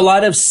there's a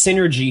lot of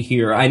synergy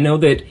here. I know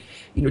that,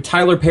 you know,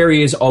 Tyler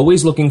Perry is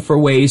always looking for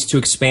ways to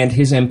expand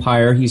his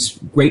empire. He's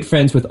great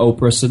friends with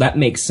Oprah, so that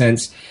makes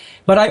sense.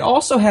 But I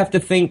also have to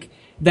think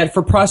that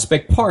for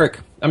Prospect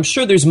Park, I'm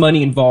sure there's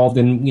money involved,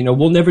 and, you know,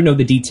 we'll never know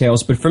the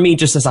details. But for me,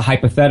 just as a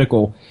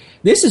hypothetical,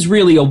 this is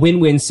really a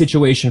win-win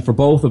situation for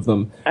both of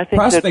them. I think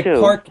Prospect so too.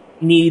 Park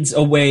needs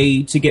a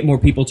way to get more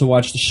people to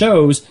watch the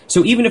shows.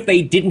 So even if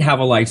they didn't have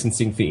a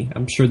licensing fee,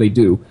 I'm sure they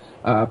do,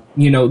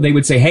 you know, they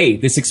would say, hey,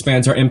 this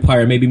expands our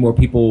empire. Maybe more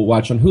people will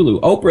watch on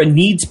Hulu. Oprah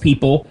needs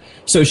people.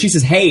 So she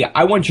says, hey,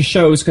 I want your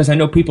shows because I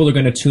know people are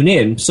going to tune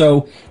in.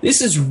 So this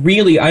is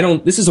really,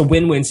 this is a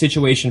win-win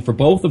situation for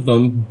both of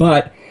them.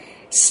 But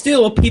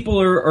still, people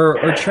are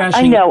trashing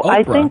I know. Oprah.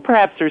 I think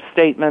perhaps her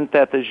statement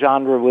that the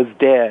genre was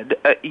dead,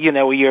 you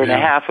know, a year and a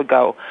half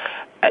ago,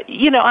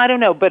 you know, I don't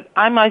know. But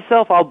I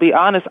myself, I'll be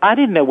honest, I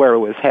didn't know where it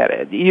was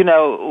headed. You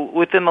know,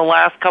 within the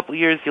last couple of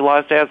years, you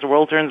lost As the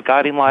World Turns,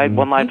 Guiding Light,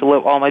 One Life to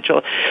Live, All My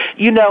Children.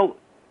 You know,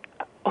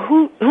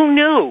 who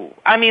knew?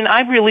 I mean,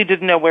 I really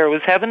didn't know where it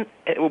was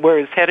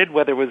headed,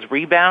 whether it was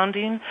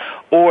rebounding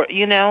or,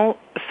 you know.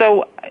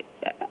 So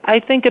I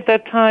think at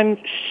that time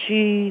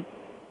she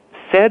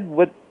said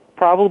what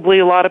probably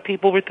a lot of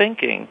people were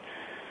thinking.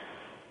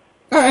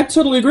 I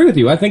totally agree with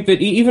you. I think that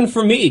even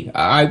for me,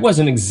 I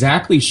wasn't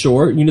exactly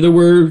sure. You know,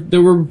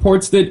 there were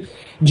reports that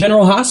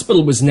General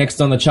Hospital was next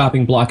on the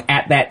chopping block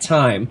at that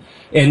time,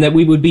 and that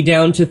we would be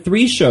down to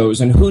 3 shows,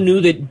 and who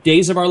knew that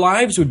Days of Our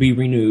Lives would be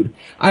renewed.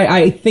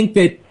 I think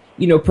that,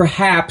 you know,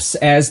 perhaps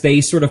as they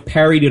sort of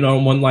parried it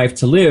on One Life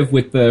to Live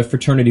with the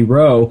Fraternity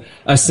Row,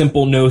 a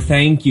simple no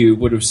thank you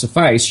would have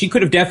sufficed. She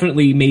could have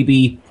definitely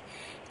maybe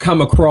come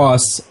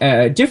across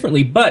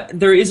differently, but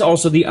there is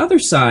also the other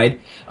side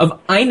of,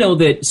 I know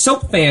that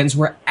soap fans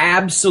were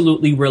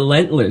absolutely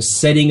relentless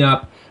setting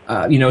up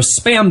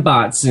spam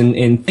bots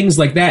and things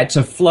like that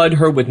to flood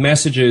her with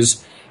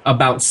messages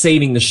about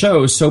saving the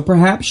show. So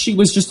perhaps she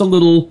was just a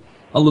little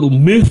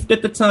miffed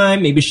at the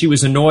time. Maybe she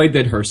was annoyed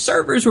that her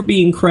servers were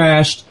being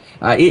crashed.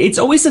 It's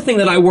always the thing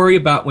that I worry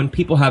about when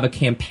people have a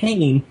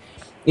campaign,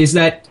 is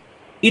that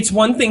it's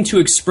one thing to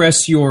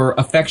express your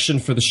affection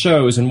for the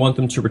shows and want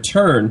them to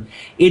return.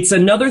 It's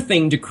another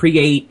thing to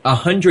create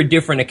 100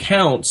 different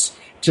accounts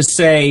to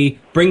say,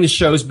 bring the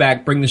shows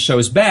back, bring the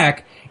shows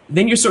back.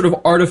 Then you're sort of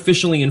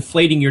artificially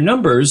inflating your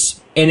numbers,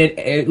 and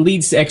it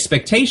leads to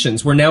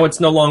expectations, where now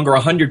it's no longer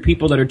 100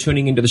 people that are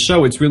tuning into the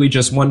show. It's really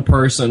just one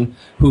person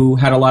who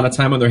had a lot of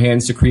time on their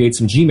hands to create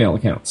some Gmail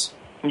accounts.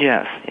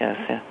 Yes.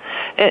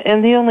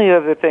 And the only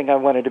other thing I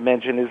wanted to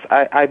mention is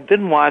I've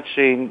been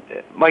watching,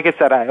 like I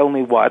said, I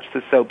only watch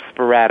the soaps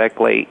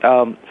sporadically.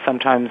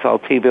 Sometimes I'll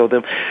TiVo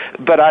them.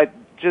 But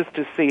just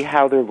to see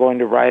how they're going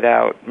to write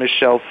out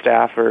Michelle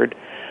Stafford.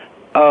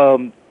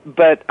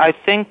 But I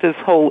think this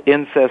whole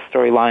incest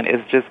storyline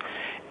is just,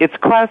 it's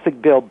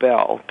classic Bill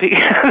Bell.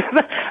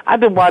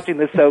 I've been watching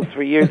the soaps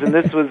for years, and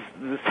this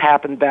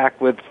happened back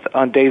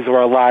on Days of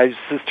Our Lives,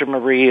 Sister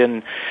Marie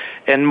and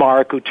and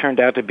Mark, who turned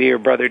out to be her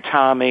brother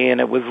Tommy, and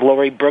it was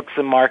Laurie Brooks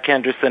and Mark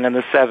Henderson in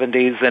the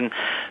 70s, and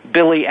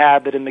Billy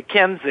Abbott and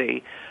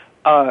Mackenzie,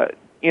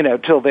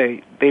 till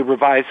they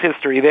revise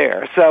history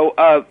there.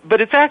 So,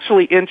 but it's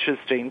actually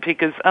interesting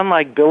because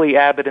unlike Billy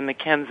Abbott and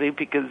Mackenzie,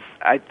 because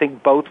I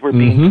think both were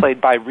being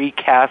played by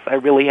recasts,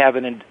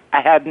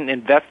 I hadn't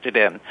invested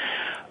in.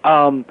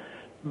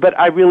 But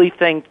I really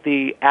think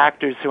the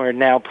actors who are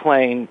now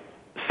playing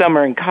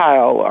Summer and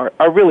Kyle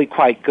are really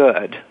quite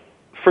good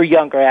for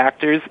younger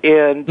actors,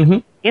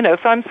 and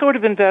so I'm sort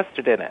of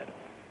invested in it.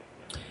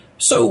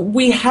 So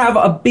we have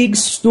a big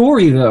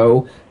story,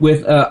 though,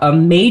 with a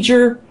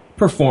major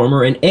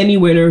performer, an Emmy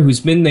winner who's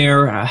been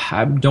there.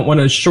 I don't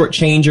want to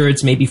shortchange her.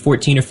 It's maybe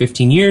 14 or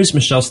 15 years.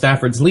 Michelle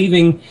Stafford's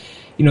leaving.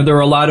 There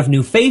are a lot of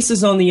new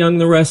faces on The Young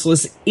and the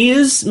Restless.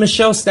 Is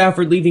Michelle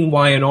Stafford leaving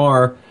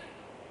Y&R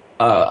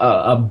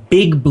a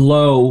big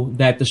blow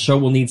that the show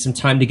will need some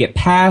time to get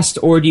past,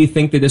 or do you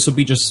think that this will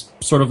be just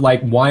sort of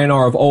like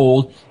Y&R of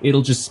old?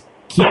 It'll just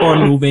keep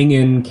on moving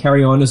and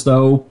carry on as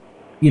though,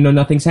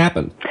 nothing's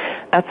happened?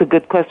 That's a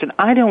good question.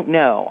 I don't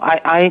know.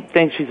 I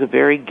think she's a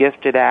very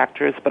gifted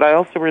actress, but I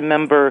also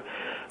remember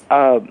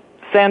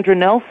Sandra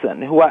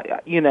Nelson,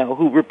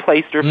 who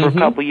replaced her for a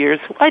couple years,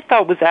 who I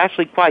thought was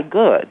actually quite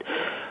good.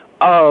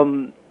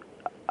 So,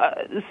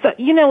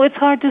 it's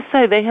hard to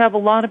say. They have a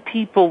lot of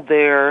people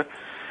there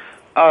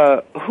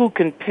who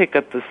can pick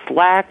up the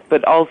slack,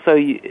 but also,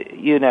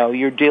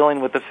 you're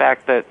dealing with the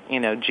fact that,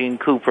 Gene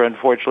Cooper,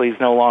 unfortunately, is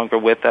no longer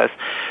with us.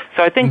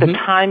 So I think the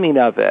timing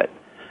of it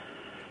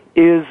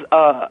is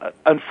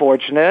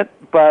unfortunate,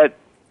 but,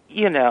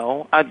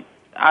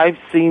 I've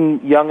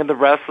seen Young and the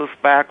Restless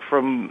back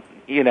from,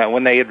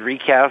 when they had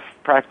recast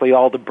practically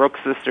all the Brooks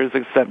sisters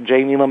except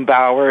Jamie Lynn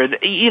Bower, and,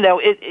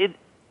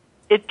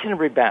 it can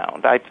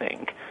rebound, I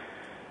think.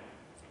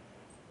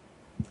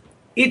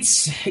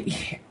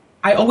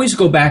 I always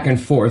go back and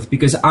forth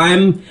because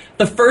I'm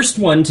the first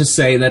one to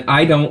say that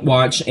I don't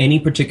watch any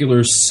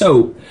particular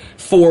soap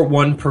for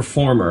one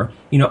performer.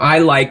 I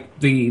like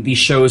the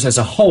shows as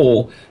a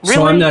whole. Really?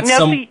 So I'm not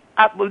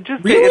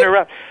just to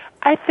interrupt,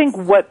 I think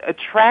what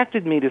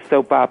attracted me to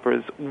soap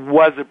operas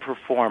was a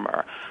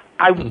performer.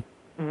 I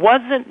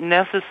wasn't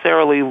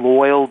necessarily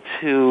loyal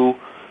to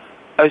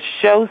a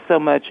show so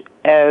much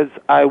as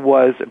I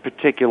was a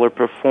particular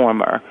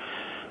performer.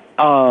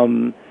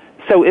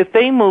 So if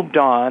they moved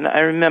on, I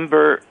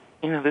remember,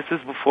 this is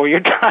before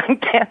your time,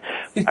 Dan.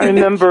 I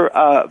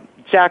remember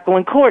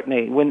Jacqueline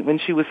Courtney, when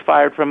she was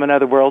fired from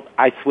Another World,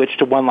 I switched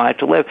to One Life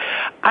to Live.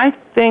 I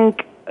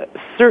think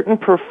certain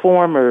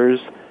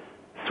performers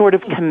sort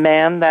of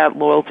command that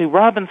loyalty.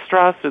 Robin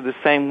Strasser the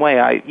same way.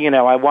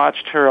 I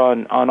watched her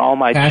on All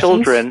My Passions?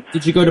 Children.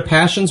 Did you go to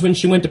Passions when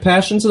she went to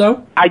Passions,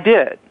 though? I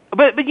did.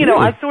 But really?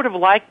 I sort of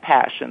like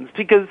Passions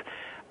because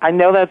I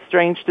know that's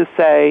strange to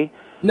say.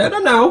 No,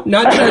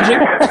 not judging.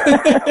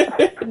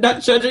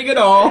 Not judging at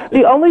all.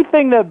 The only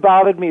thing that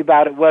bothered me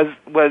about it was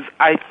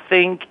I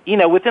think,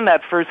 within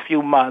that first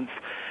few months,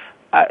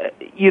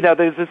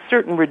 there's a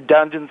certain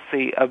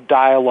redundancy of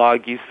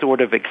dialogue you sort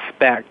of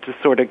expect to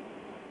sort of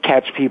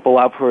catch people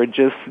up who are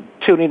just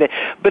tuning in.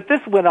 But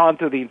this went on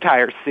through the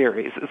entire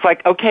series. It's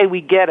like, okay,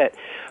 we get it.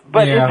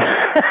 But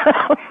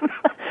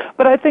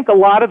but I think a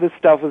lot of the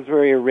stuff was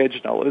very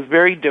original. It was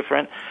very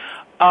different.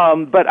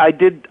 But I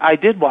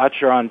did watch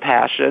her on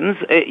Passions,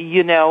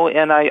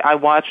 and I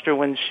watched her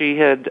when she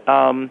had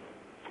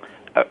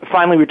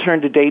finally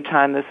returned to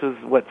daytime. This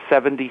was,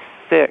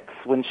 76,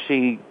 when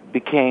she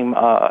became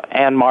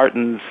Ann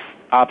Martin's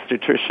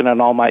obstetrician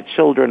on All My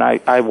Children.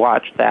 I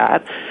watched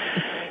that.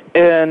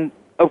 And,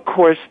 of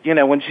course,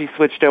 when she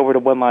switched over to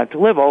One Life to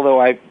Live,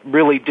 although I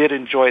really did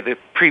enjoy the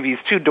previous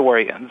two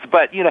Dorians.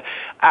 But,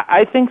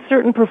 I think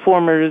certain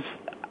performers,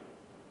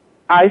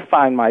 I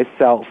find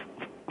myself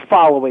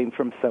following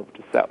from soap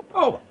to soap.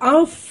 Oh,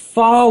 I'll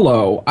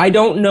follow. I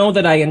don't know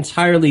that I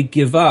entirely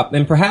give up,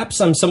 and perhaps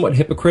I'm somewhat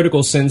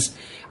hypocritical since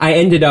I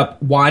ended up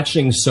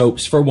watching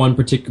soaps for one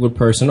particular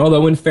person,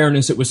 although in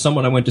fairness it was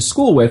someone I went to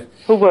school with.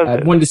 Who was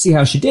it? I wanted to see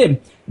how she did.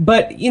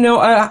 But,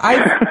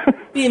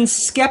 I've been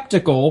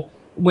skeptical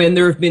when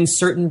there have been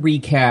certain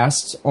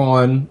recasts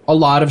on a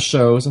lot of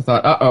shows. I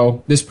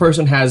thought, this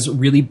person has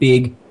really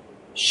big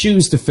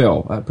shoes to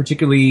fill,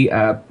 particularly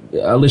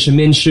Alicia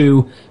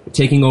Minshew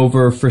taking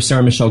over for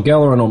Sarah Michelle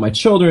Gellar on All My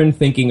Children,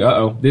 thinking,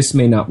 this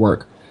may not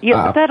work.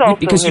 Yeah, but that also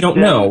because you don't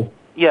know.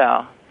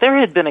 Yeah, there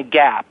had been a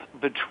gap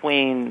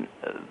between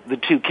the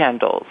two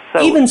Kendalls.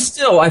 So even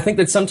still, I think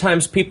that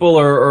sometimes people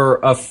are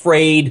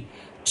afraid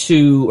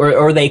to,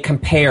 or they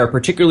compare,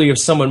 particularly if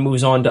someone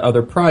moves on to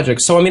other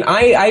projects. So,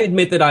 I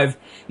admit that I've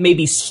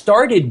maybe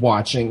started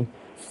watching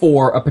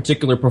for a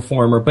particular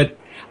performer, but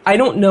I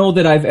don't know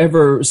that I've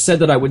ever said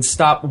that I would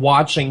stop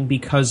watching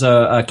because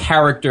a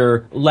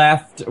character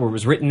left or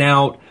was written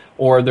out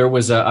or there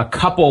was a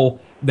couple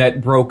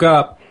that broke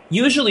up.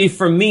 Usually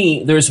for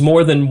me, there's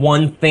more than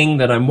one thing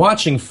that I'm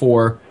watching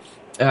for.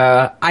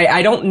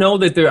 I don't know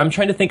that I'm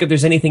trying to think if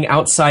there's anything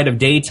outside of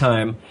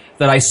daytime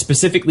that I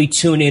specifically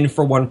tune in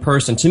for one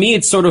person. To me,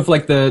 it's sort of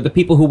like the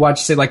people who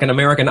watch, say, like an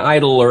American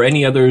Idol or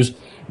any others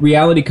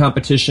reality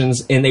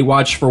competitions and they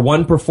watch for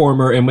one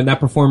performer, and when that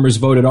performer is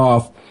voted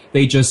off,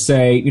 they just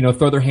say,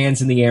 throw their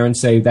hands in the air and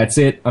say, that's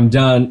it, I'm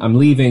done, I'm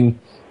leaving,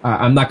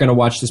 I'm not going to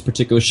watch this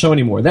particular show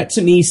anymore. That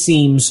to me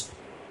seems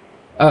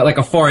like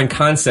a foreign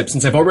concept,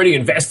 since I've already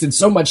invested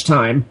so much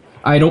time.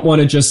 I don't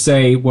want to just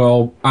say,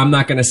 well, I'm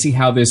not going to see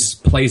how this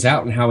plays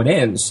out and how it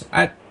ends.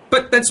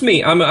 But that's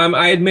me.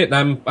 I admit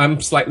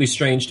I'm slightly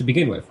strange to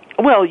begin with.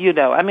 Well,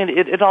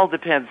 it all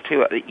depends,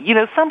 too.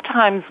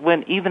 Sometimes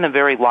when even a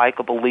very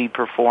likable lead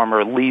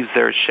performer leaves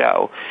their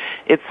show,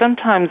 it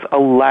sometimes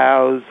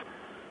allows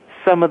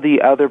some of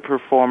the other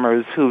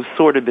performers who've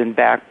sort of been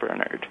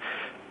backburnered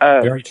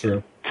very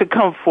true. To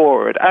come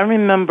forward. I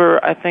remember,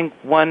 I think,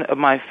 one of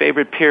my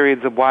favorite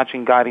periods of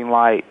watching Guiding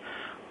Light,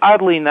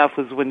 oddly enough,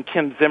 was when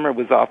Kim Zimmer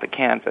was off the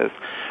canvas,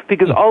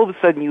 because all of a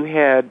sudden you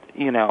had,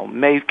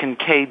 Maeve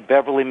Kincaid,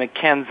 Beverly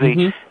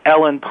McKenzie,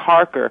 Ellen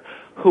Parker,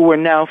 who were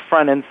now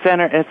front and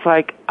center. And it's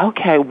like,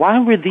 okay, why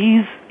were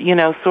these,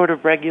 sort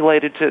of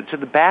regulated to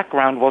the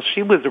background while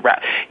she was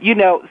around?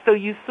 So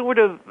you sort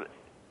of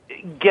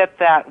get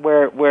that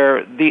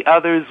where the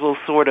others will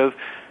sort of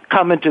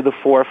come into the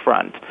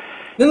forefront.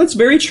 No, that's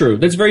very true.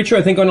 That's very true.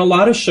 I think on a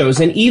lot of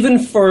shows, and even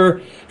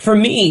for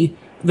me,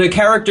 the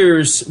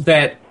characters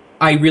that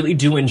I really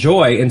do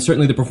enjoy, and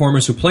certainly the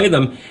performers who play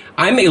them,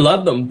 I may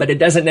love them, but it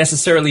doesn't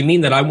necessarily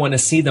mean that I want to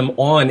see them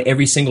on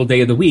every single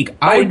day of the week.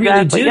 I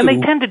really do. And they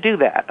tend to do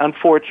that,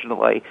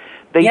 unfortunately.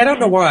 I don't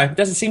know why.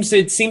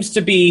 It seems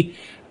to be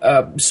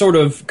sort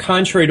of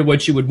contrary to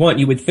what you would want.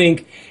 You would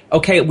think,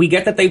 okay, we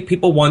get that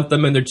people want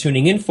them and they're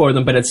tuning in for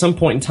them, but at some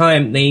point in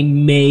time, they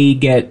may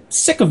get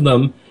sick of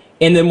them.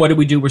 And then what do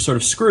we do? We're sort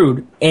of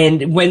screwed.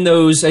 And when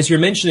those, as you're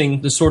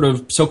mentioning, the sort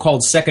of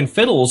so-called second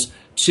fiddles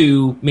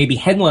to maybe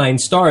headline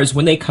stars,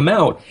 when they come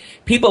out,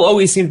 people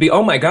always seem to be,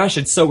 oh my gosh,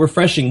 it's so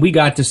refreshing. We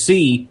got to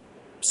see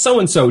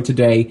so-and-so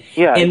today.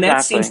 Yeah, and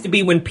that seems to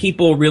be when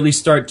people really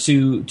start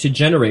to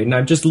generate. And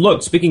I've just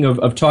looked, speaking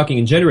of talking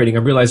and generating, I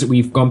realized that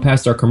we've gone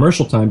past our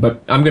commercial time,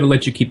 but I'm going to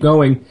let you keep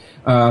going,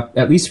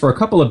 at least for a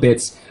couple of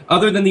bits.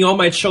 Other than the All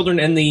My Children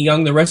and the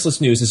Young the Restless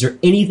news, is there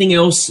anything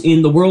else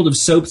in the world of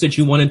soaps that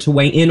you wanted to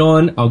weigh in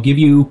on? I'll give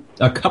you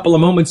a couple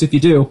of moments if you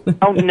do.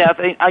 Oh,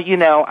 nothing.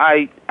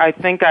 I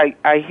think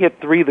I hit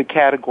 3 of the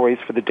categories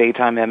for the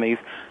daytime Emmys.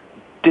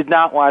 Did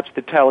not watch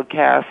the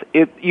telecast.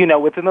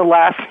 Within the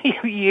last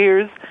few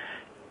years,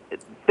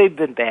 they've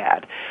been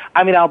bad.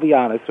 I mean, I'll be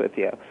honest with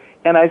you.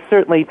 And I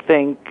certainly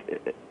think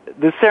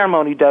the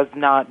ceremony does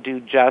not do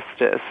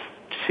justice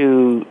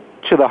to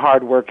the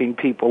hardworking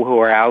people who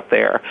are out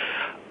there.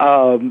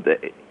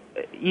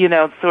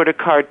 Sort of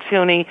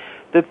cartoony.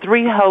 The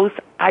 3 hosts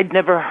I'd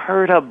never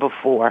heard of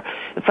before.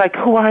 It's like,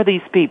 who are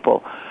these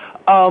people?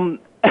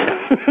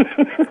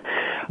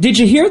 Did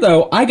you hear,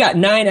 though? I got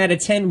 9 out of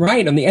 10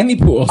 right on the Emmy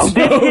pool. So. Oh,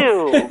 did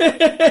you?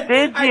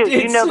 Did you?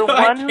 Did, the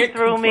one who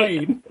threw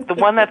me, the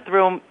one that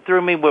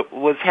threw me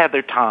was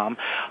Heather Tom,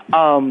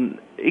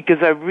 because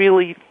I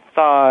really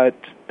thought,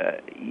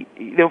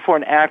 for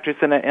an actress,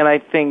 and I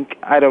think,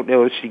 I don't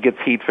know if she gets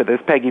heat for this,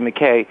 Peggy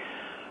McKay.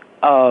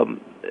 I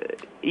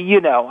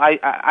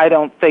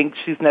don't think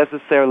she's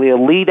necessarily a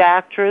lead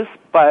actress,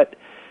 but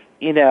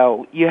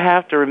you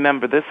have to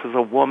remember this is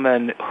a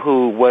woman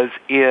who was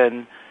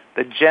in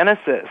the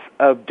genesis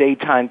of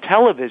daytime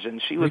television.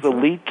 She was a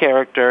lead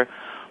character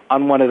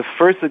on one of the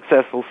first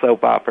successful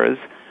soap operas,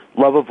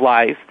 Love of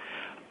Life,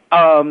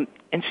 and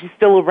she's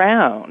still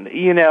around.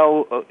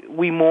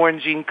 We mourn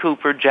Jean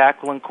Cooper,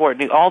 Jacqueline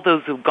Courtney, all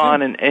those who've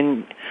gone,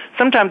 and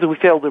sometimes we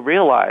fail to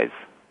realize,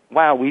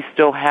 wow, we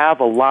still have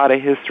a lot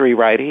of history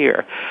right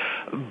here.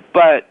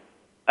 But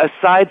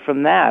aside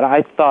from that,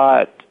 I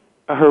thought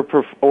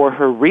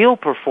her real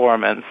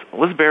performance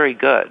was very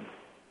good.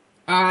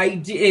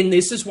 And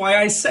this is why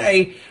I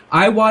say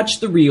I watched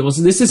the reels,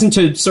 and this isn't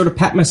to sort of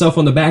pat myself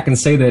on the back and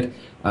say that,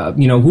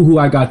 who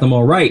I got them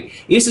all right.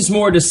 This is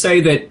more to say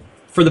that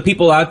for the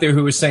people out there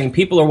who are saying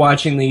people are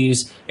watching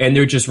these and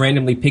they're just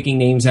randomly picking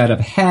names out of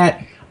a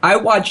hat, I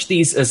watched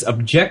these as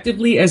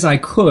objectively as I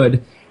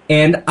could,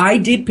 and I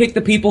did pick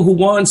the people who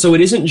won, so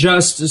it isn't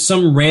just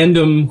some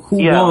random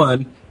who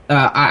won.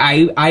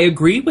 I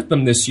agreed with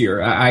them this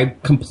year. I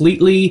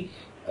completely...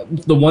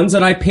 The ones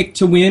that I picked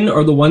to win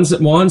are the ones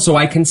that won, so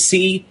I can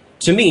see,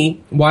 to me,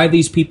 why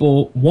these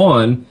people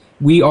won.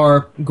 We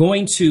are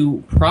going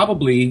to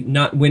probably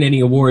not win any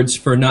awards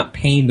for not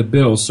paying the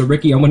bills. So,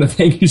 Ricky, I want to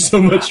thank you so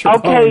much for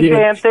calling in. Okay,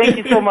 Dan, thank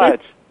you so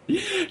much.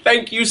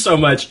 Thank you so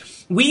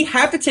much. We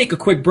have to take a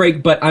quick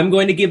break, but I'm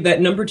going to give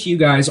that number to you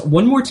guys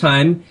one more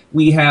time.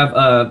 We have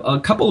a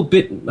couple of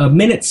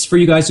minutes for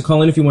you guys to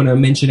call in if you want to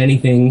mention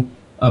anything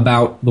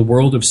about the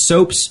world of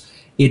soaps.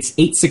 It's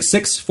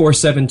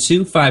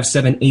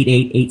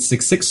 866-472-5788,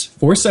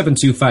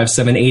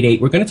 866-472-5788.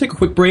 We're going to take a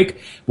quick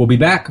break. We'll be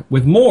back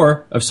with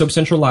more of Soap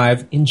Central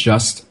Live in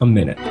just a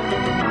minute.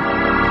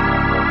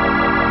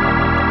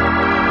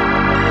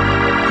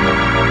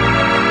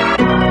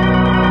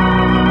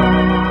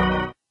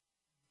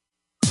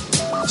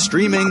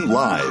 Streaming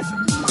live,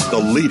 the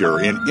leader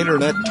in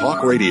Internet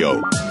talk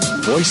radio,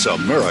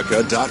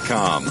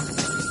 VoiceAmerica.com.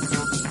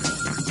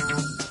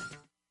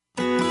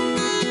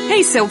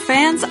 Hey, Soap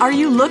fans, are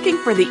you looking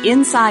for the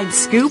inside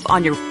scoop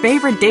on your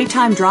favorite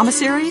daytime drama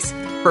series?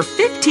 For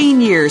 15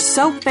 years,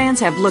 Soap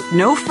fans have looked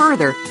no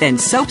further than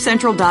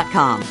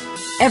SoapCentral.com.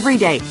 Every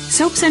day,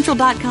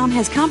 SoapCentral.com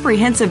has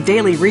comprehensive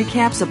daily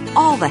recaps of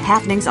all the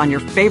happenings on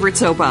your favorite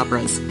soap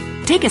operas.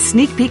 Take a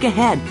sneak peek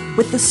ahead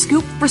with the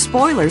scoop for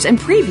spoilers and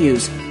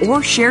previews,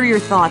 or share your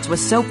thoughts with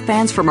soap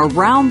fans from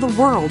around the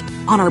world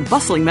on our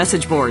bustling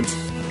message boards.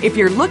 If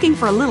you're looking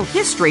for a little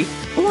history,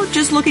 or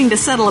just looking to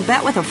settle a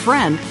bet with a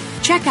friend,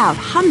 check out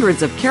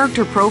hundreds of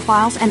character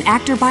profiles and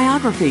actor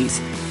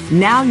biographies.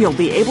 Now you'll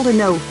be able to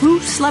know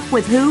who slept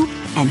with who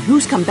and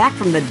who's come back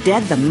from the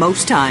dead the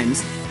most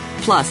times.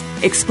 Plus,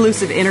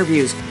 exclusive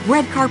interviews,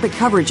 red carpet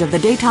coverage of the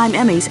daytime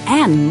Emmys,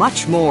 and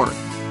much more.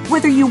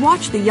 Whether you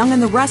watch The Young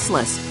and the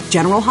Restless,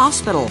 General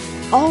Hospital,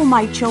 All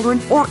My Children,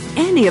 or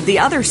any of the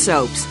other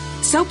soaps,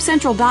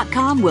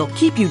 SoapCentral.com will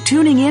keep you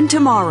tuning in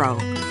tomorrow.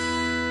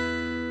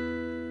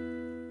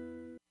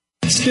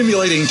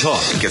 Stimulating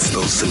talk. It gets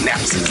those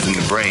synapses in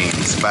the brain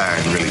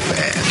firing really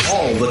fast.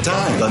 All the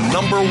time. The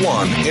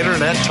 #1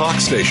 Internet talk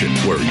station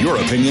where your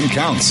opinion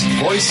counts.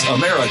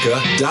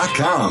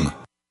 VoiceAmerica.com.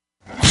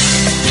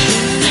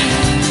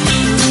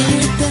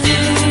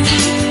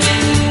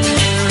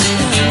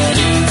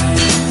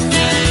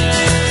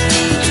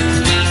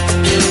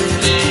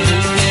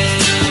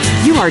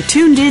 You are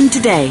tuned in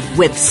today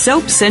with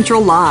Soap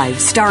Central Live,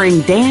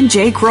 starring Dan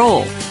J.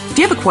 Kroll.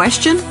 Do you have a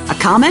question, a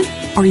comment,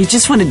 or you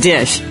just want to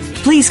dish?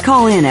 Please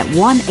call in at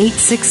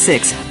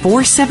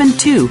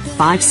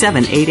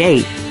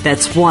 1-866-472-5788.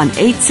 That's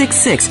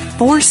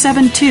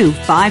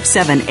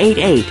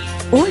 1-866-472-5788.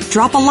 Or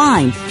drop a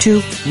line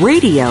to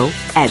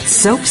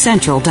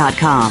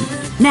radio@soapcentral.com.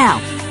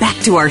 Now, back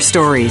to our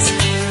stories.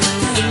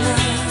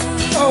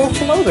 Oh,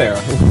 hello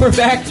there. We're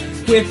back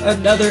with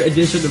another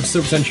edition of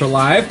Soap Central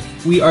Live.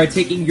 We are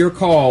taking your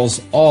calls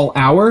all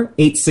hour,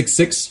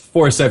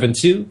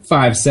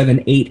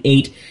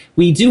 866-472-5788.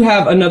 We do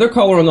have another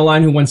caller on the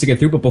line who wants to get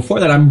through, but before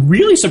that, I'm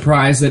really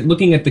surprised that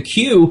looking at the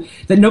queue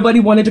that nobody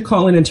wanted to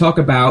call in and talk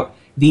about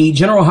the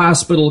General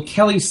Hospital,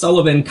 Kelly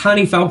Sullivan,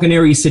 Connie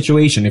Falconeri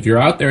situation. If you're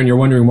out there and you're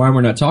wondering why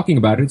we're not talking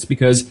about it, it's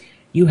because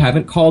you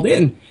haven't called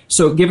in.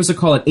 So give us a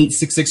call at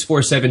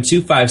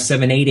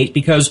 866-472-5788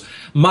 because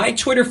my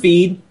Twitter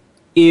feed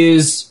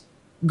is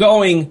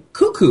going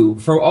cuckoo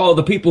for all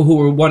the people who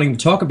are wanting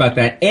to talk about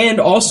that. And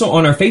also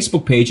on our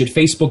Facebook page at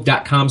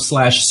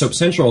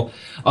facebook.com/SoapCentral,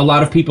 a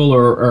lot of people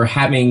are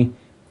having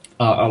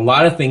a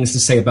lot of things to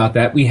say about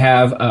that. We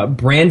have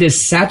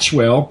Brandis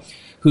Satchwell,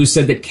 who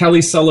said that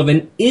Kelly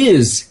Sullivan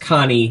is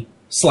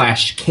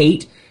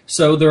Connie/Kate.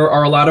 So there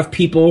are a lot of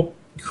people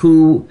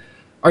who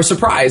are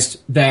surprised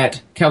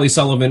that Kelly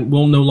Sullivan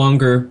will no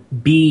longer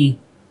be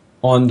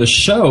on the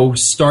show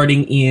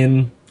starting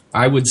in,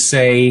 I would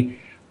say,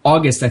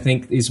 August, I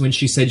think, is when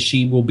she said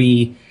she will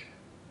be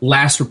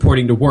last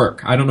reporting to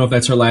work. I don't know if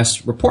that's her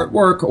last report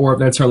work or if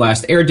that's her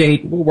last air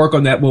date. We'll work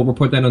on that. We'll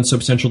report that on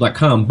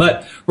SoapCentral.com.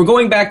 But we're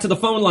going back to the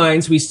phone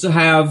lines. We still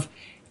have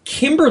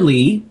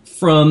Kimberly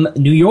from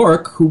New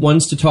York who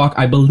wants to talk,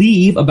 I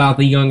believe, about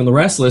The Young and the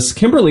Restless.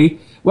 Kimberly,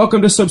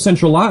 welcome to Soap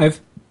Central Live.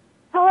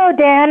 Hello,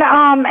 Dan.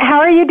 How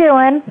are you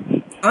doing?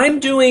 I'm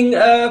doing,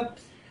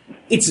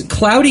 it's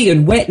cloudy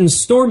and wet and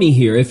stormy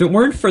here. If it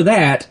weren't for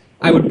that,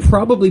 I would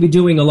probably be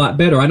doing a lot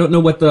better. I don't know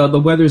what the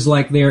weather's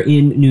like there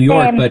in New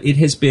York, but it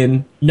has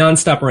been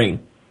nonstop rain.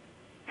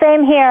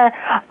 Same here.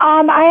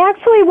 I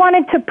actually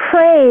wanted to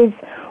praise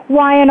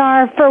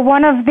Y&R for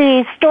one of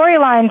the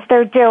storylines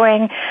they're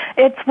doing.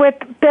 It's with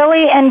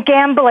Billy and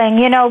gambling.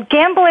 You know,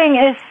 gambling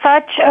is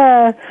such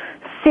a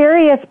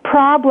serious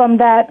problem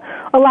that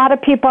a lot of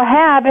people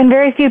have, and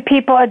very few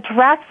people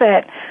address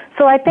it.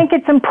 So I think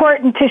it's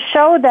important to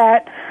show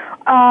that,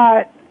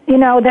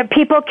 that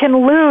people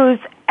can lose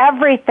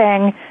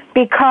everything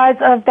because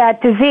of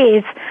that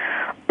disease.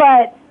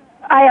 But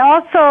I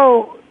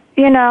also,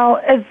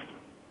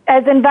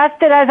 as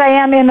invested as I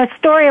am in the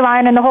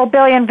storyline and the whole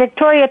Billy and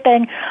Victoria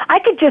thing, I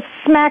could just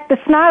smack the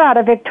snot out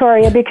of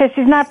Victoria because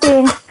she's not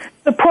being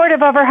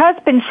supportive of her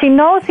husband. She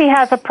knows he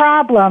has a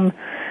problem,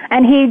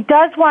 and he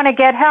does want to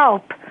get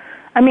help.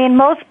 I mean,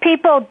 most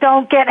people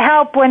don't get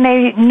help when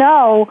they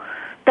know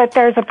that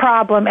there's a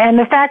problem. And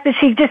the fact that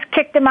she just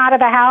kicked him out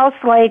of the house,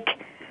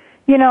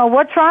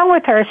 what's wrong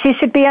with her? She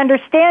should be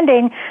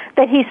understanding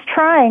that he's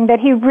trying, that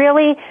he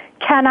really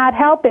cannot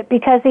help it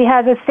because he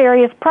has a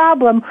serious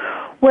problem.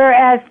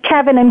 Whereas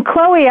Kevin and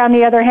Chloe, on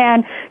the other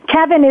hand,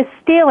 Kevin is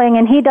stealing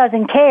and he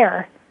doesn't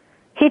care.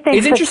 He thinks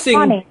it's interesting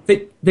funny.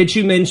 that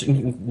you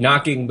mentioned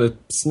knocking the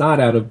snot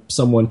out of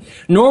someone.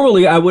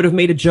 Normally, I would have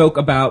made a joke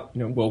about,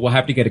 we'll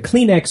have to get a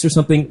Kleenex or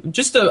something.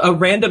 Just a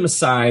random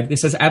aside.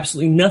 This has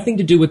absolutely nothing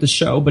to do with the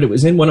show, but it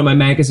was in one of my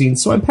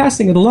magazines, so I'm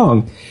passing it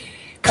along.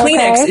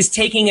 Kleenex is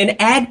taking an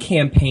ad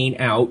campaign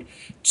out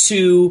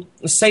to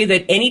say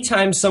that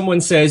anytime someone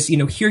says,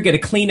 here, get a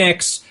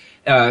Kleenex,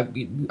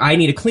 I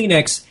need a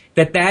Kleenex,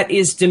 that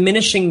is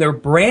diminishing their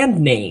brand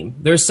name.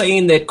 They're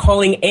saying that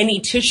calling any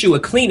tissue a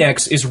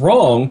Kleenex is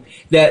wrong,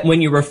 that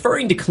when you're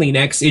referring to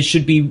Kleenex, it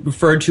should be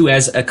referred to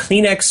as a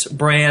Kleenex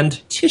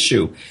brand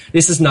tissue.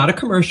 This is not a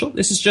commercial.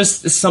 This is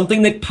just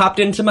something that popped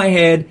into my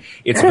head.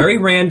 It's very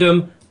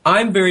random.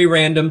 I'm very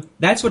random.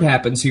 That's what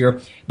happens here.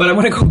 But I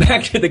want to go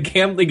back to the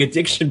gambling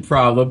addiction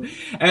problem.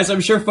 As I'm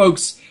sure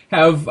folks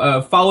have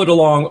followed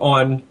along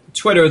on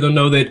Twitter, they'll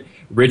know that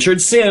Richard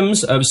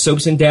Sims of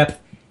Soaps in Depth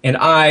and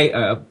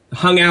I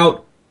hung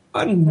out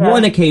on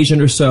one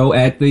occasion or so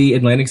at the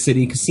Atlantic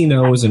City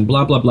casinos and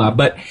blah, blah, blah.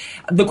 But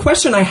the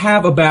question I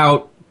have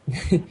about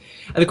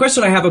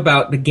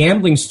the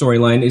gambling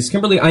storyline is,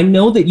 Kimberly, I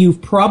know that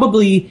you've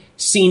probably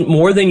seen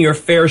more than your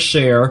fair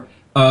share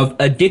of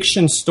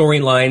addiction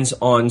storylines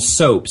on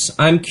soaps.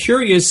 I'm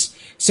curious,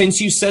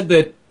 since you said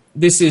that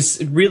this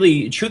is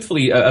really,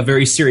 truthfully, a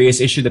very serious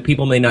issue that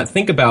people may not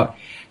think about,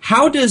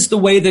 how does the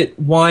way that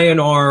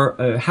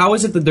Y&R, how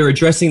is it that they're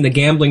addressing the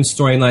gambling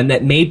storyline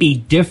that may be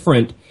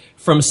different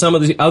from some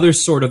of the other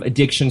sort of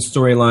addiction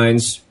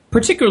storylines,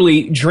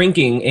 particularly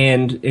drinking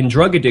and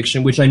drug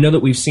addiction, which I know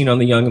that we've seen on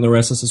The Young and the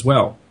Restless as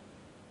well?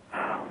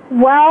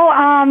 Well,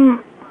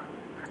 I'm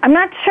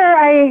not sure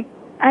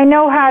I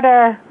know how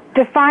to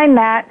define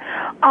that.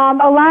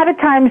 A lot of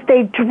times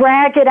they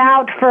drag it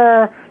out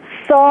for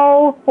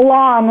so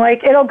long.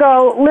 Like, it'll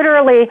go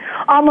literally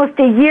almost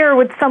a year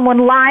with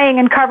someone lying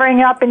and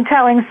covering up and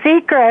telling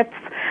secrets.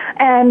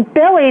 And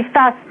Billy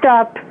fessed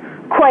up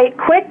quite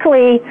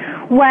quickly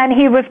when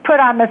he was put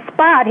on the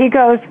spot. He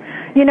goes,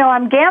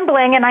 I'm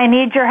gambling and I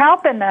need your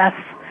help in this.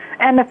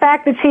 And the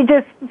fact that she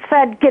just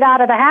said, get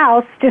out of the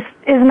house, just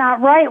is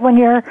not right. When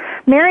you're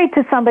married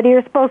to somebody,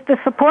 you're supposed to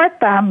support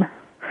them.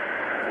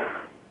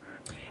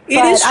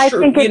 It is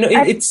true.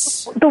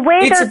 It's the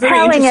way they're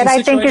telling it,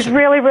 I think, is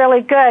really, really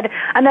good,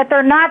 and that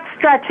they're not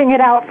stretching it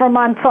out for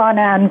months on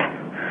end.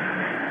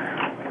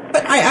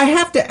 But I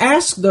have to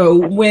ask, though,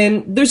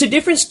 when there's a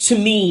difference, to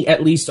me,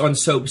 at least on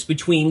soaps,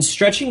 between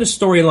stretching the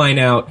storyline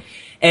out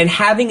and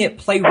having it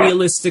play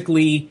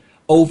realistically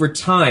over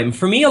time.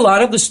 For me, a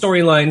lot of the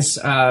storylines,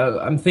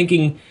 I'm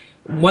thinking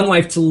One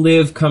Life to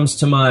Live comes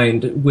to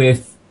mind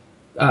with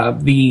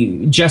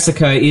the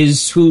Jessica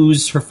is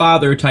who's her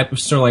father type of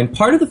storyline.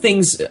 Part of the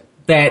things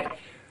that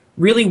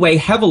really weigh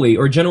heavily,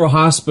 or General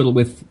Hospital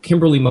with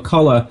Kimberly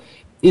McCullough,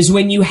 is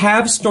when you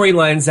have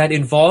storylines that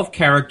involve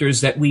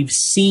characters that we've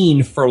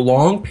seen for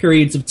long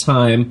periods of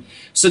time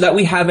so that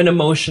we have an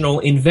emotional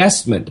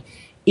investment.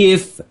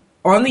 If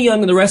on The Young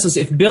and the Restless,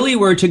 if Billy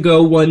were to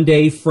go one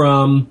day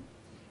from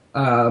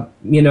playing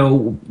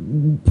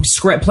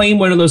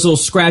one of those little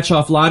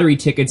scratch-off lottery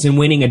tickets and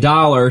winning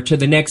 $1 to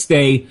the next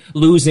day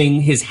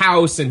losing his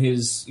house and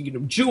his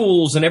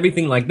jewels and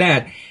everything like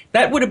that,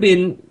 that would have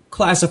been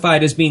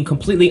classified as being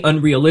completely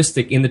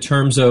unrealistic in the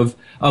terms of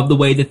the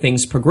way that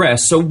things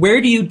progress. So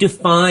where do you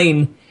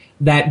define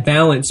that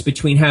balance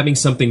between having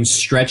something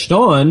stretched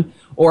on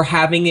or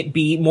having it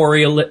be more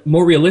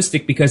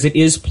realistic because it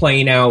is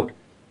playing out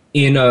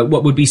in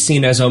what would be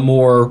seen as a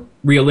more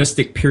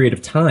realistic period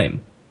of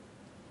time?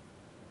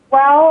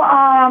 Well,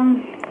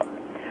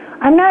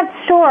 I'm not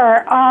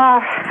sure.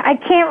 I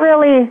can't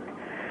really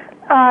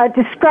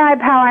describe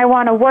how I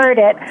want to word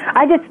it.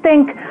 I just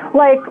think,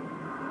 like,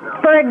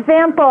 for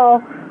example,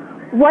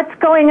 what's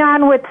going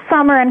on with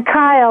Summer and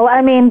Kyle,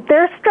 I mean,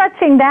 they're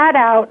stretching that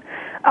out.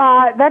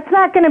 That's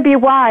not going to be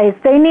wise.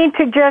 They need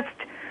to just,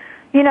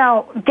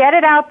 get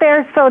it out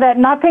there so that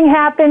nothing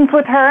happens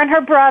with her and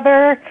her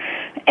brother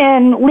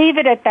and leave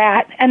it at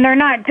that. And they're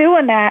not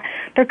doing that.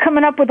 They're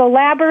coming up with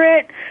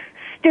elaborate,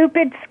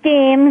 stupid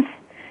schemes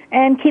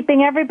and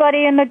keeping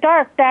everybody in the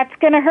dark. That's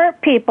going to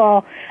hurt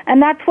people.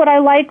 And that's what I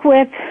like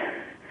with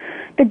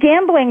the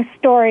gambling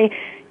story.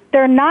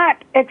 They're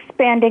not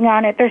expanding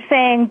on it. They're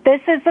saying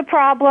this is the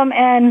problem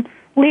and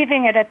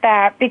leaving it at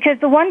that. Because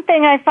the one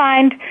thing I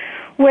find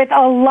with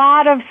a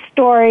lot of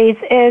stories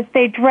is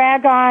they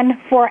drag on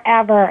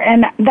forever.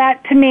 And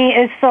that to me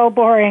is so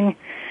boring.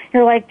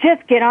 You're like,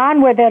 just get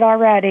on with it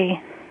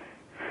already.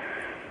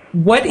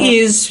 What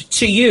is,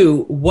 to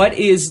you, what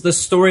is the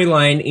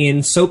storyline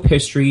in soap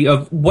history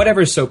of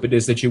whatever soap it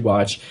is that you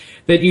watch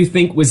that you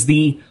think was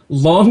the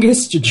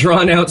longest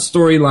drawn-out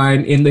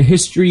storyline in the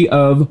history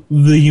of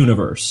the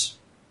universe?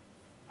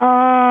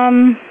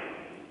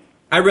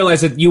 I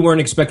realize that you weren't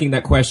expecting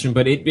that question,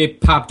 but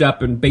it popped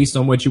up and based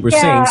on what you were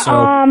saying. So,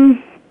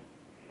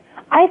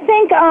 I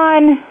think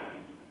on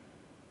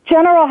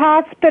General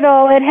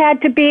Hospital, it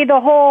had to be the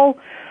whole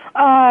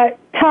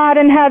Todd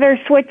and Heather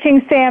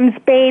switching Sam's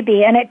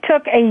baby, and it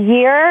took a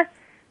year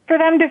for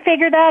them to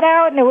figure that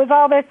out, and it was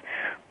all this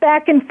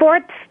back and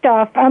forth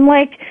stuff. I'm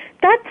like,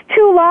 that's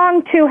too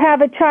long to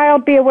have a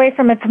child be away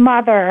from its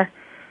mother.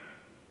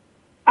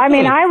 I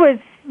mean, I was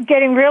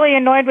getting really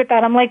annoyed with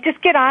that. I'm like,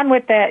 just get on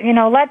with it.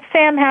 Let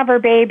Sam have her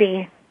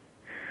baby.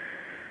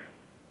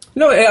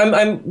 No,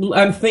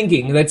 I'm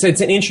thinking it's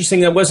an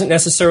interesting. That wasn't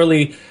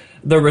necessarily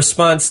the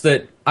response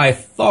that I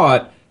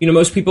thought.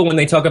 most people, when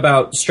they talk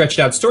about stretched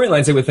out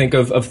storylines, they would think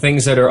of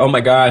things that are, oh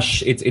my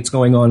gosh, it's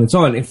going on, it's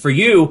on. And for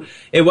you,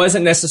 it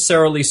wasn't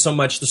necessarily so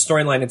much the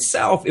storyline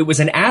itself. It was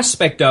an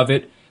aspect of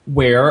it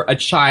where a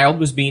child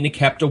was being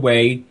kept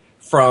away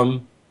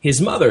from his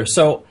mother.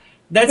 So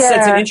that's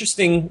an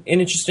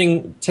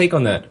interesting take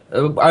on that.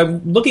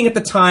 I'm looking at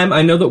the time.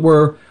 I know that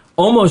we're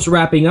almost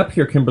wrapping up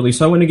here, Kimberly,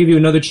 so I want to give you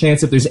another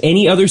chance. If there's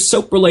any other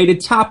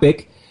soap-related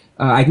topic,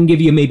 I can give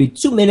you maybe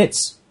 2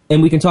 minutes,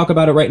 and we can talk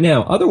about it right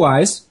now.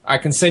 Otherwise, I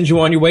can send you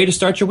on your way to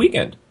start your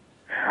weekend.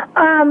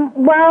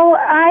 Well,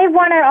 I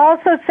want to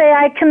also say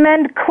I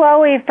commend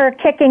Chloe for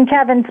kicking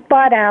Kevin's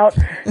butt out.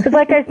 Because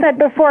like I said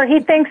before, he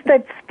thinks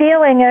that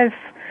stealing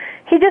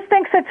he just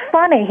thinks it's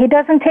funny. He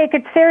doesn't take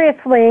it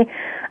seriously.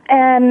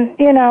 And,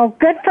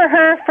 good for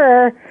her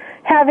for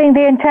having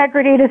the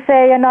integrity to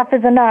say enough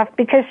is enough,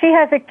 because she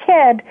has a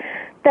kid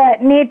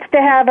that needs to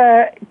have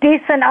a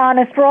decent,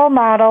 honest role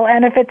model,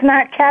 and if it's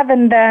not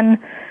Kevin,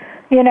 then,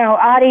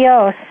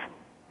 adios.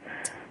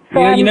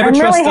 So I'm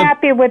really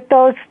happy with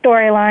those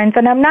storylines,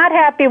 and I'm not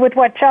happy with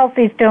what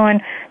Chelsea's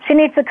doing. She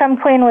needs to come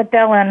clean with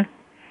Dylan.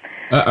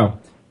 Uh-oh.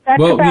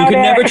 Well, you can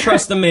never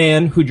trust a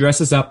man who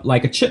dresses up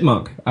like a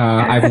chipmunk.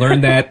 I've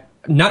learned that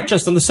not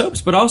just on the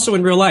soaps, but also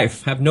in real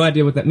life. I have no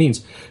idea what that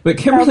means. But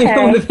Kimberly, I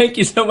want to thank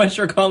you so much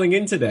for calling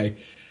in today.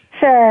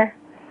 Sure.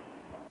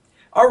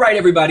 All right,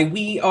 everybody.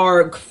 We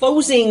are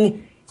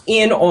closing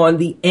in on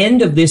the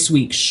end of this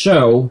week's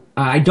show.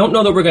 I don't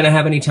know that we're going to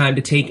have any time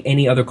to take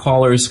any other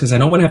callers because I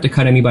don't want to have to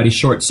cut anybody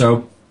short.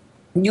 So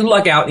you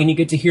luck out and you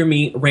get to hear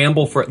me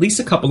ramble for at least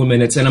a couple of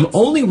minutes. And I'm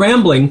only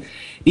rambling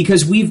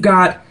because we've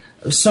got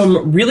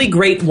some really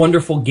great,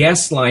 wonderful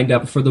guests lined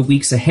up for the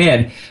weeks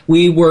ahead.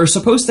 We were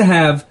supposed to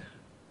have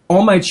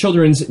All My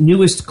Children's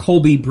newest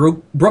Colby,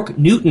 Brooke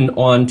Newton,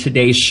 on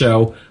today's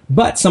show,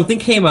 but something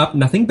came up,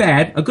 nothing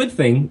bad, a good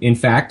thing, in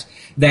fact,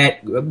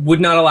 that would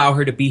not allow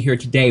her to be here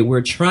today.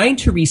 We're trying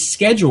to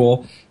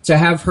reschedule to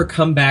have her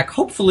come back,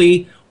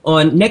 hopefully,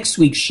 on next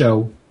week's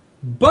show.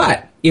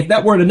 But if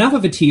that weren't enough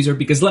of a teaser,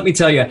 because let me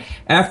tell you,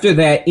 after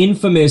that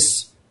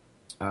infamous,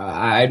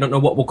 I don't know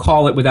what we'll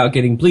call it without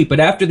getting bleeped,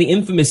 but after the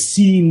infamous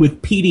scene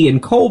with Petey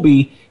and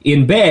Colby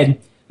in bed,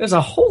 there's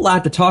a whole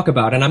lot to talk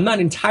about, and I'm not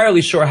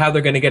entirely sure how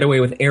they're going to get away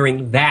with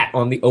airing that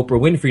on the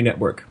Oprah Winfrey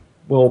Network.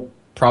 We'll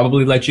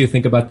probably let you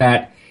think about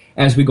that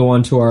as we go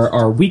on to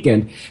our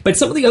weekend. But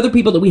some of the other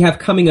people that we have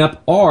coming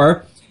up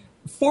are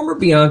former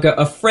Bianca,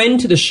 a friend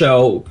to the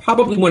show,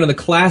 probably one of the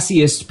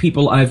classiest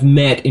people I've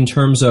met in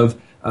terms of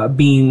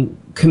being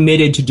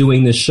committed to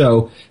doing this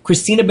show.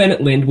 Christina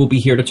Bennett Lind will be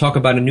here to talk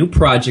about a new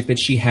project that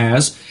she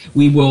has.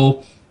 We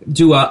will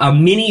do a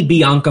mini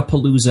Bianca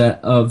Palooza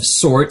of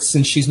sorts,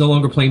 since she's no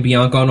longer playing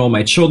Bianca on All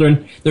My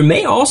Children. There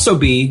may also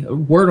be,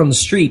 word on the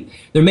street,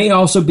 there may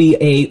also be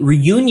a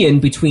reunion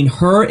between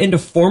her and a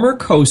former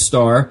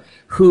co-star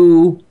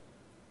who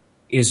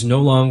is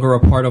no longer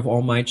a part of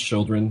All My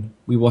Children.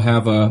 We will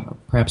have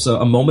perhaps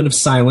a moment of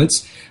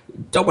silence.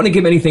 Don't want to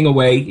give anything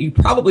away. You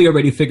probably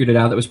already figured it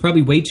out. That was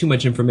probably way too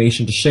much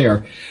information to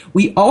share.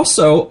 We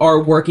also are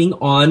working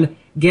on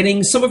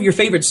getting some of your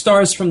favorite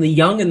stars from The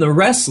Young and the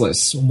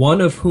Restless, one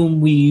of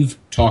whom we've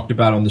talked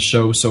about on the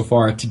show so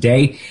far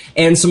today,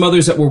 and some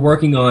others that we're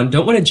working on.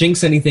 Don't want to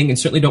jinx anything, and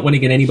certainly don't want to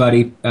get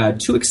anybody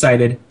too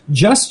excited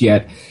just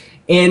yet.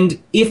 And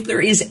if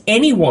there is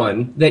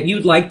anyone that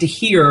you'd like to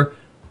hear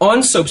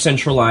on Soap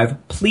Central Live,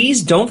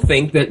 please don't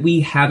think that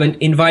we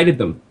haven't invited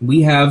them.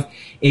 We have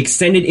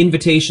extended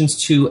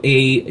invitations to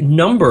a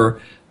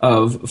number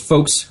of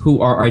folks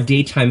who are our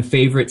daytime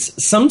favorites.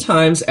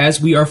 Sometimes,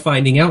 as we are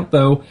finding out,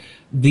 though,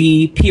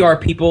 the PR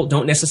people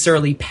don't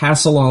necessarily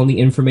pass along the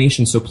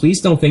information. So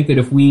please don't think that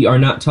if we are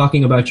not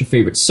talking about your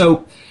favorite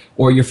soap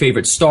or your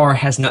favorite star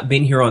has not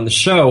been here on the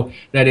show,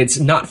 that it's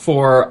not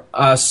for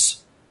us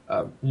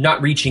not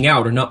reaching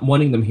out or not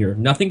wanting them here.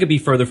 Nothing could be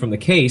further from the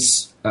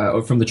case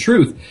or from the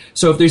truth.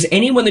 So if there's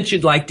anyone that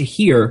you'd like to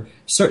hear,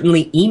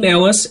 certainly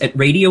email us at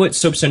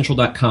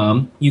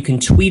radio@soapcentral.com. You can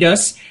tweet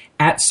us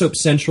at Soap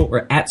Central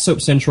or at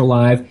Soap Central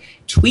Live.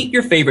 Tweet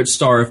your favorite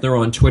star if they're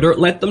on Twitter.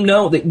 Let them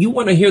know that you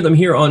want to hear them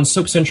here on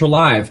Soap Central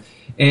Live.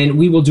 And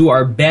we will do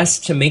our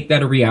best to make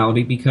that a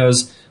reality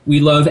because we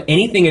love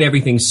anything and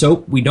everything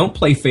soap. We don't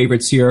play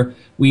favorites here.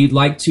 We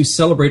like to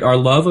celebrate our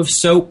love of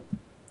soap.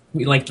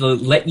 We like to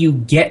let you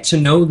get to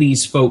know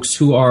these folks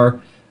who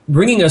are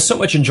bringing us so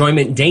much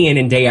enjoyment day in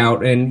and day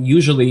out and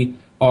usually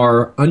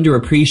are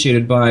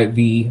underappreciated by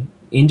the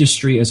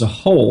industry as a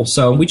whole.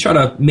 So we try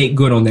to make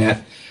good on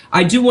that.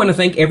 I do want to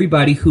thank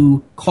everybody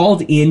who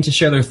called in to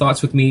share their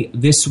thoughts with me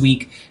this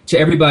week, to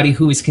everybody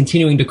who is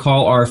continuing to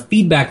call our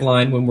feedback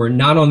line when we're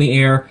not on the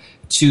air,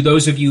 to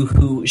those of you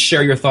who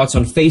share your thoughts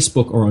on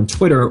Facebook or on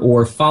Twitter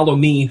or follow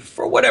me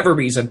for whatever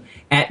reason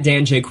at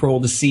Dan J.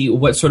 Kroll to see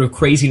what sort of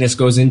craziness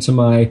goes into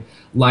my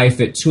life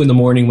at 2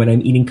 a.m. when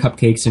I'm eating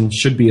cupcakes and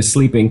should be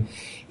sleeping.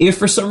 If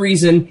for some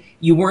reason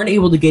you weren't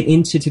able to get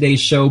into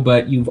today's show,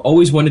 but you've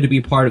always wanted to be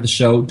a part of the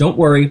show, don't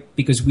worry,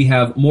 because we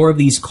have more of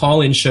these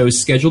call-in shows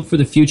scheduled for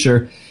the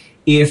future.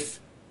 If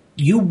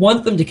you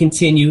want them to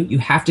continue, you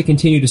have to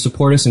continue to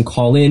support us and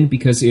call in,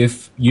 because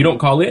if you don't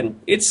call in,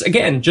 it's,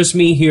 again, just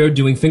me here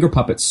doing finger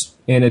puppets,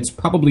 and it's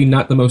probably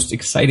not the most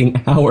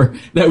exciting hour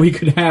that we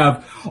could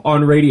have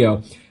on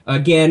radio.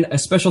 Again, a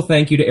special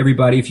thank you to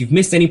everybody. If you've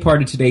missed any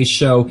part of today's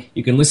show,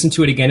 you can listen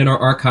to it again in our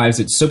archives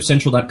at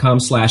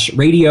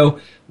soapcentral.com/radio.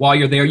 While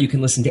you're there, you can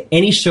listen to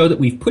any show that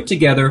we've put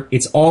together.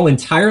 It's all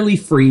entirely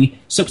free,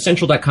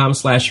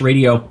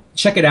 soapcentral.com/radio.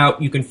 Check it out.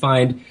 You can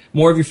find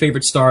more of your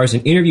favorite stars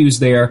and interviews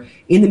there.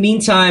 In the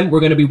meantime,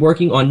 we're going to be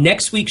working on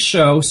next week's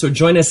show, so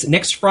join us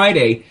next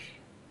Friday,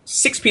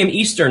 6 p.m.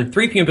 Eastern,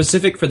 3 p.m.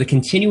 Pacific, for the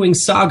continuing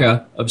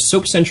saga of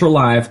Soap Central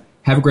Live.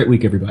 Have a great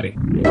week, everybody.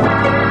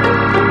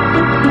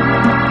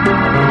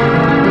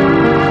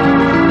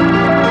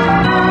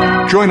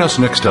 Join us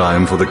next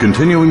time for the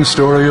continuing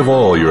story of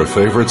all your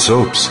favorite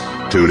soaps.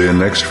 Tune in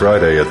next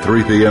Friday at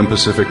 3 p.m.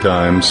 Pacific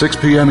Time, 6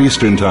 p.m.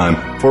 Eastern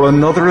Time for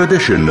another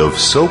edition of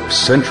Soap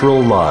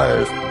Central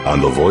Live on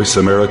the Voice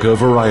America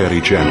Variety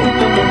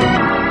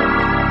Channel.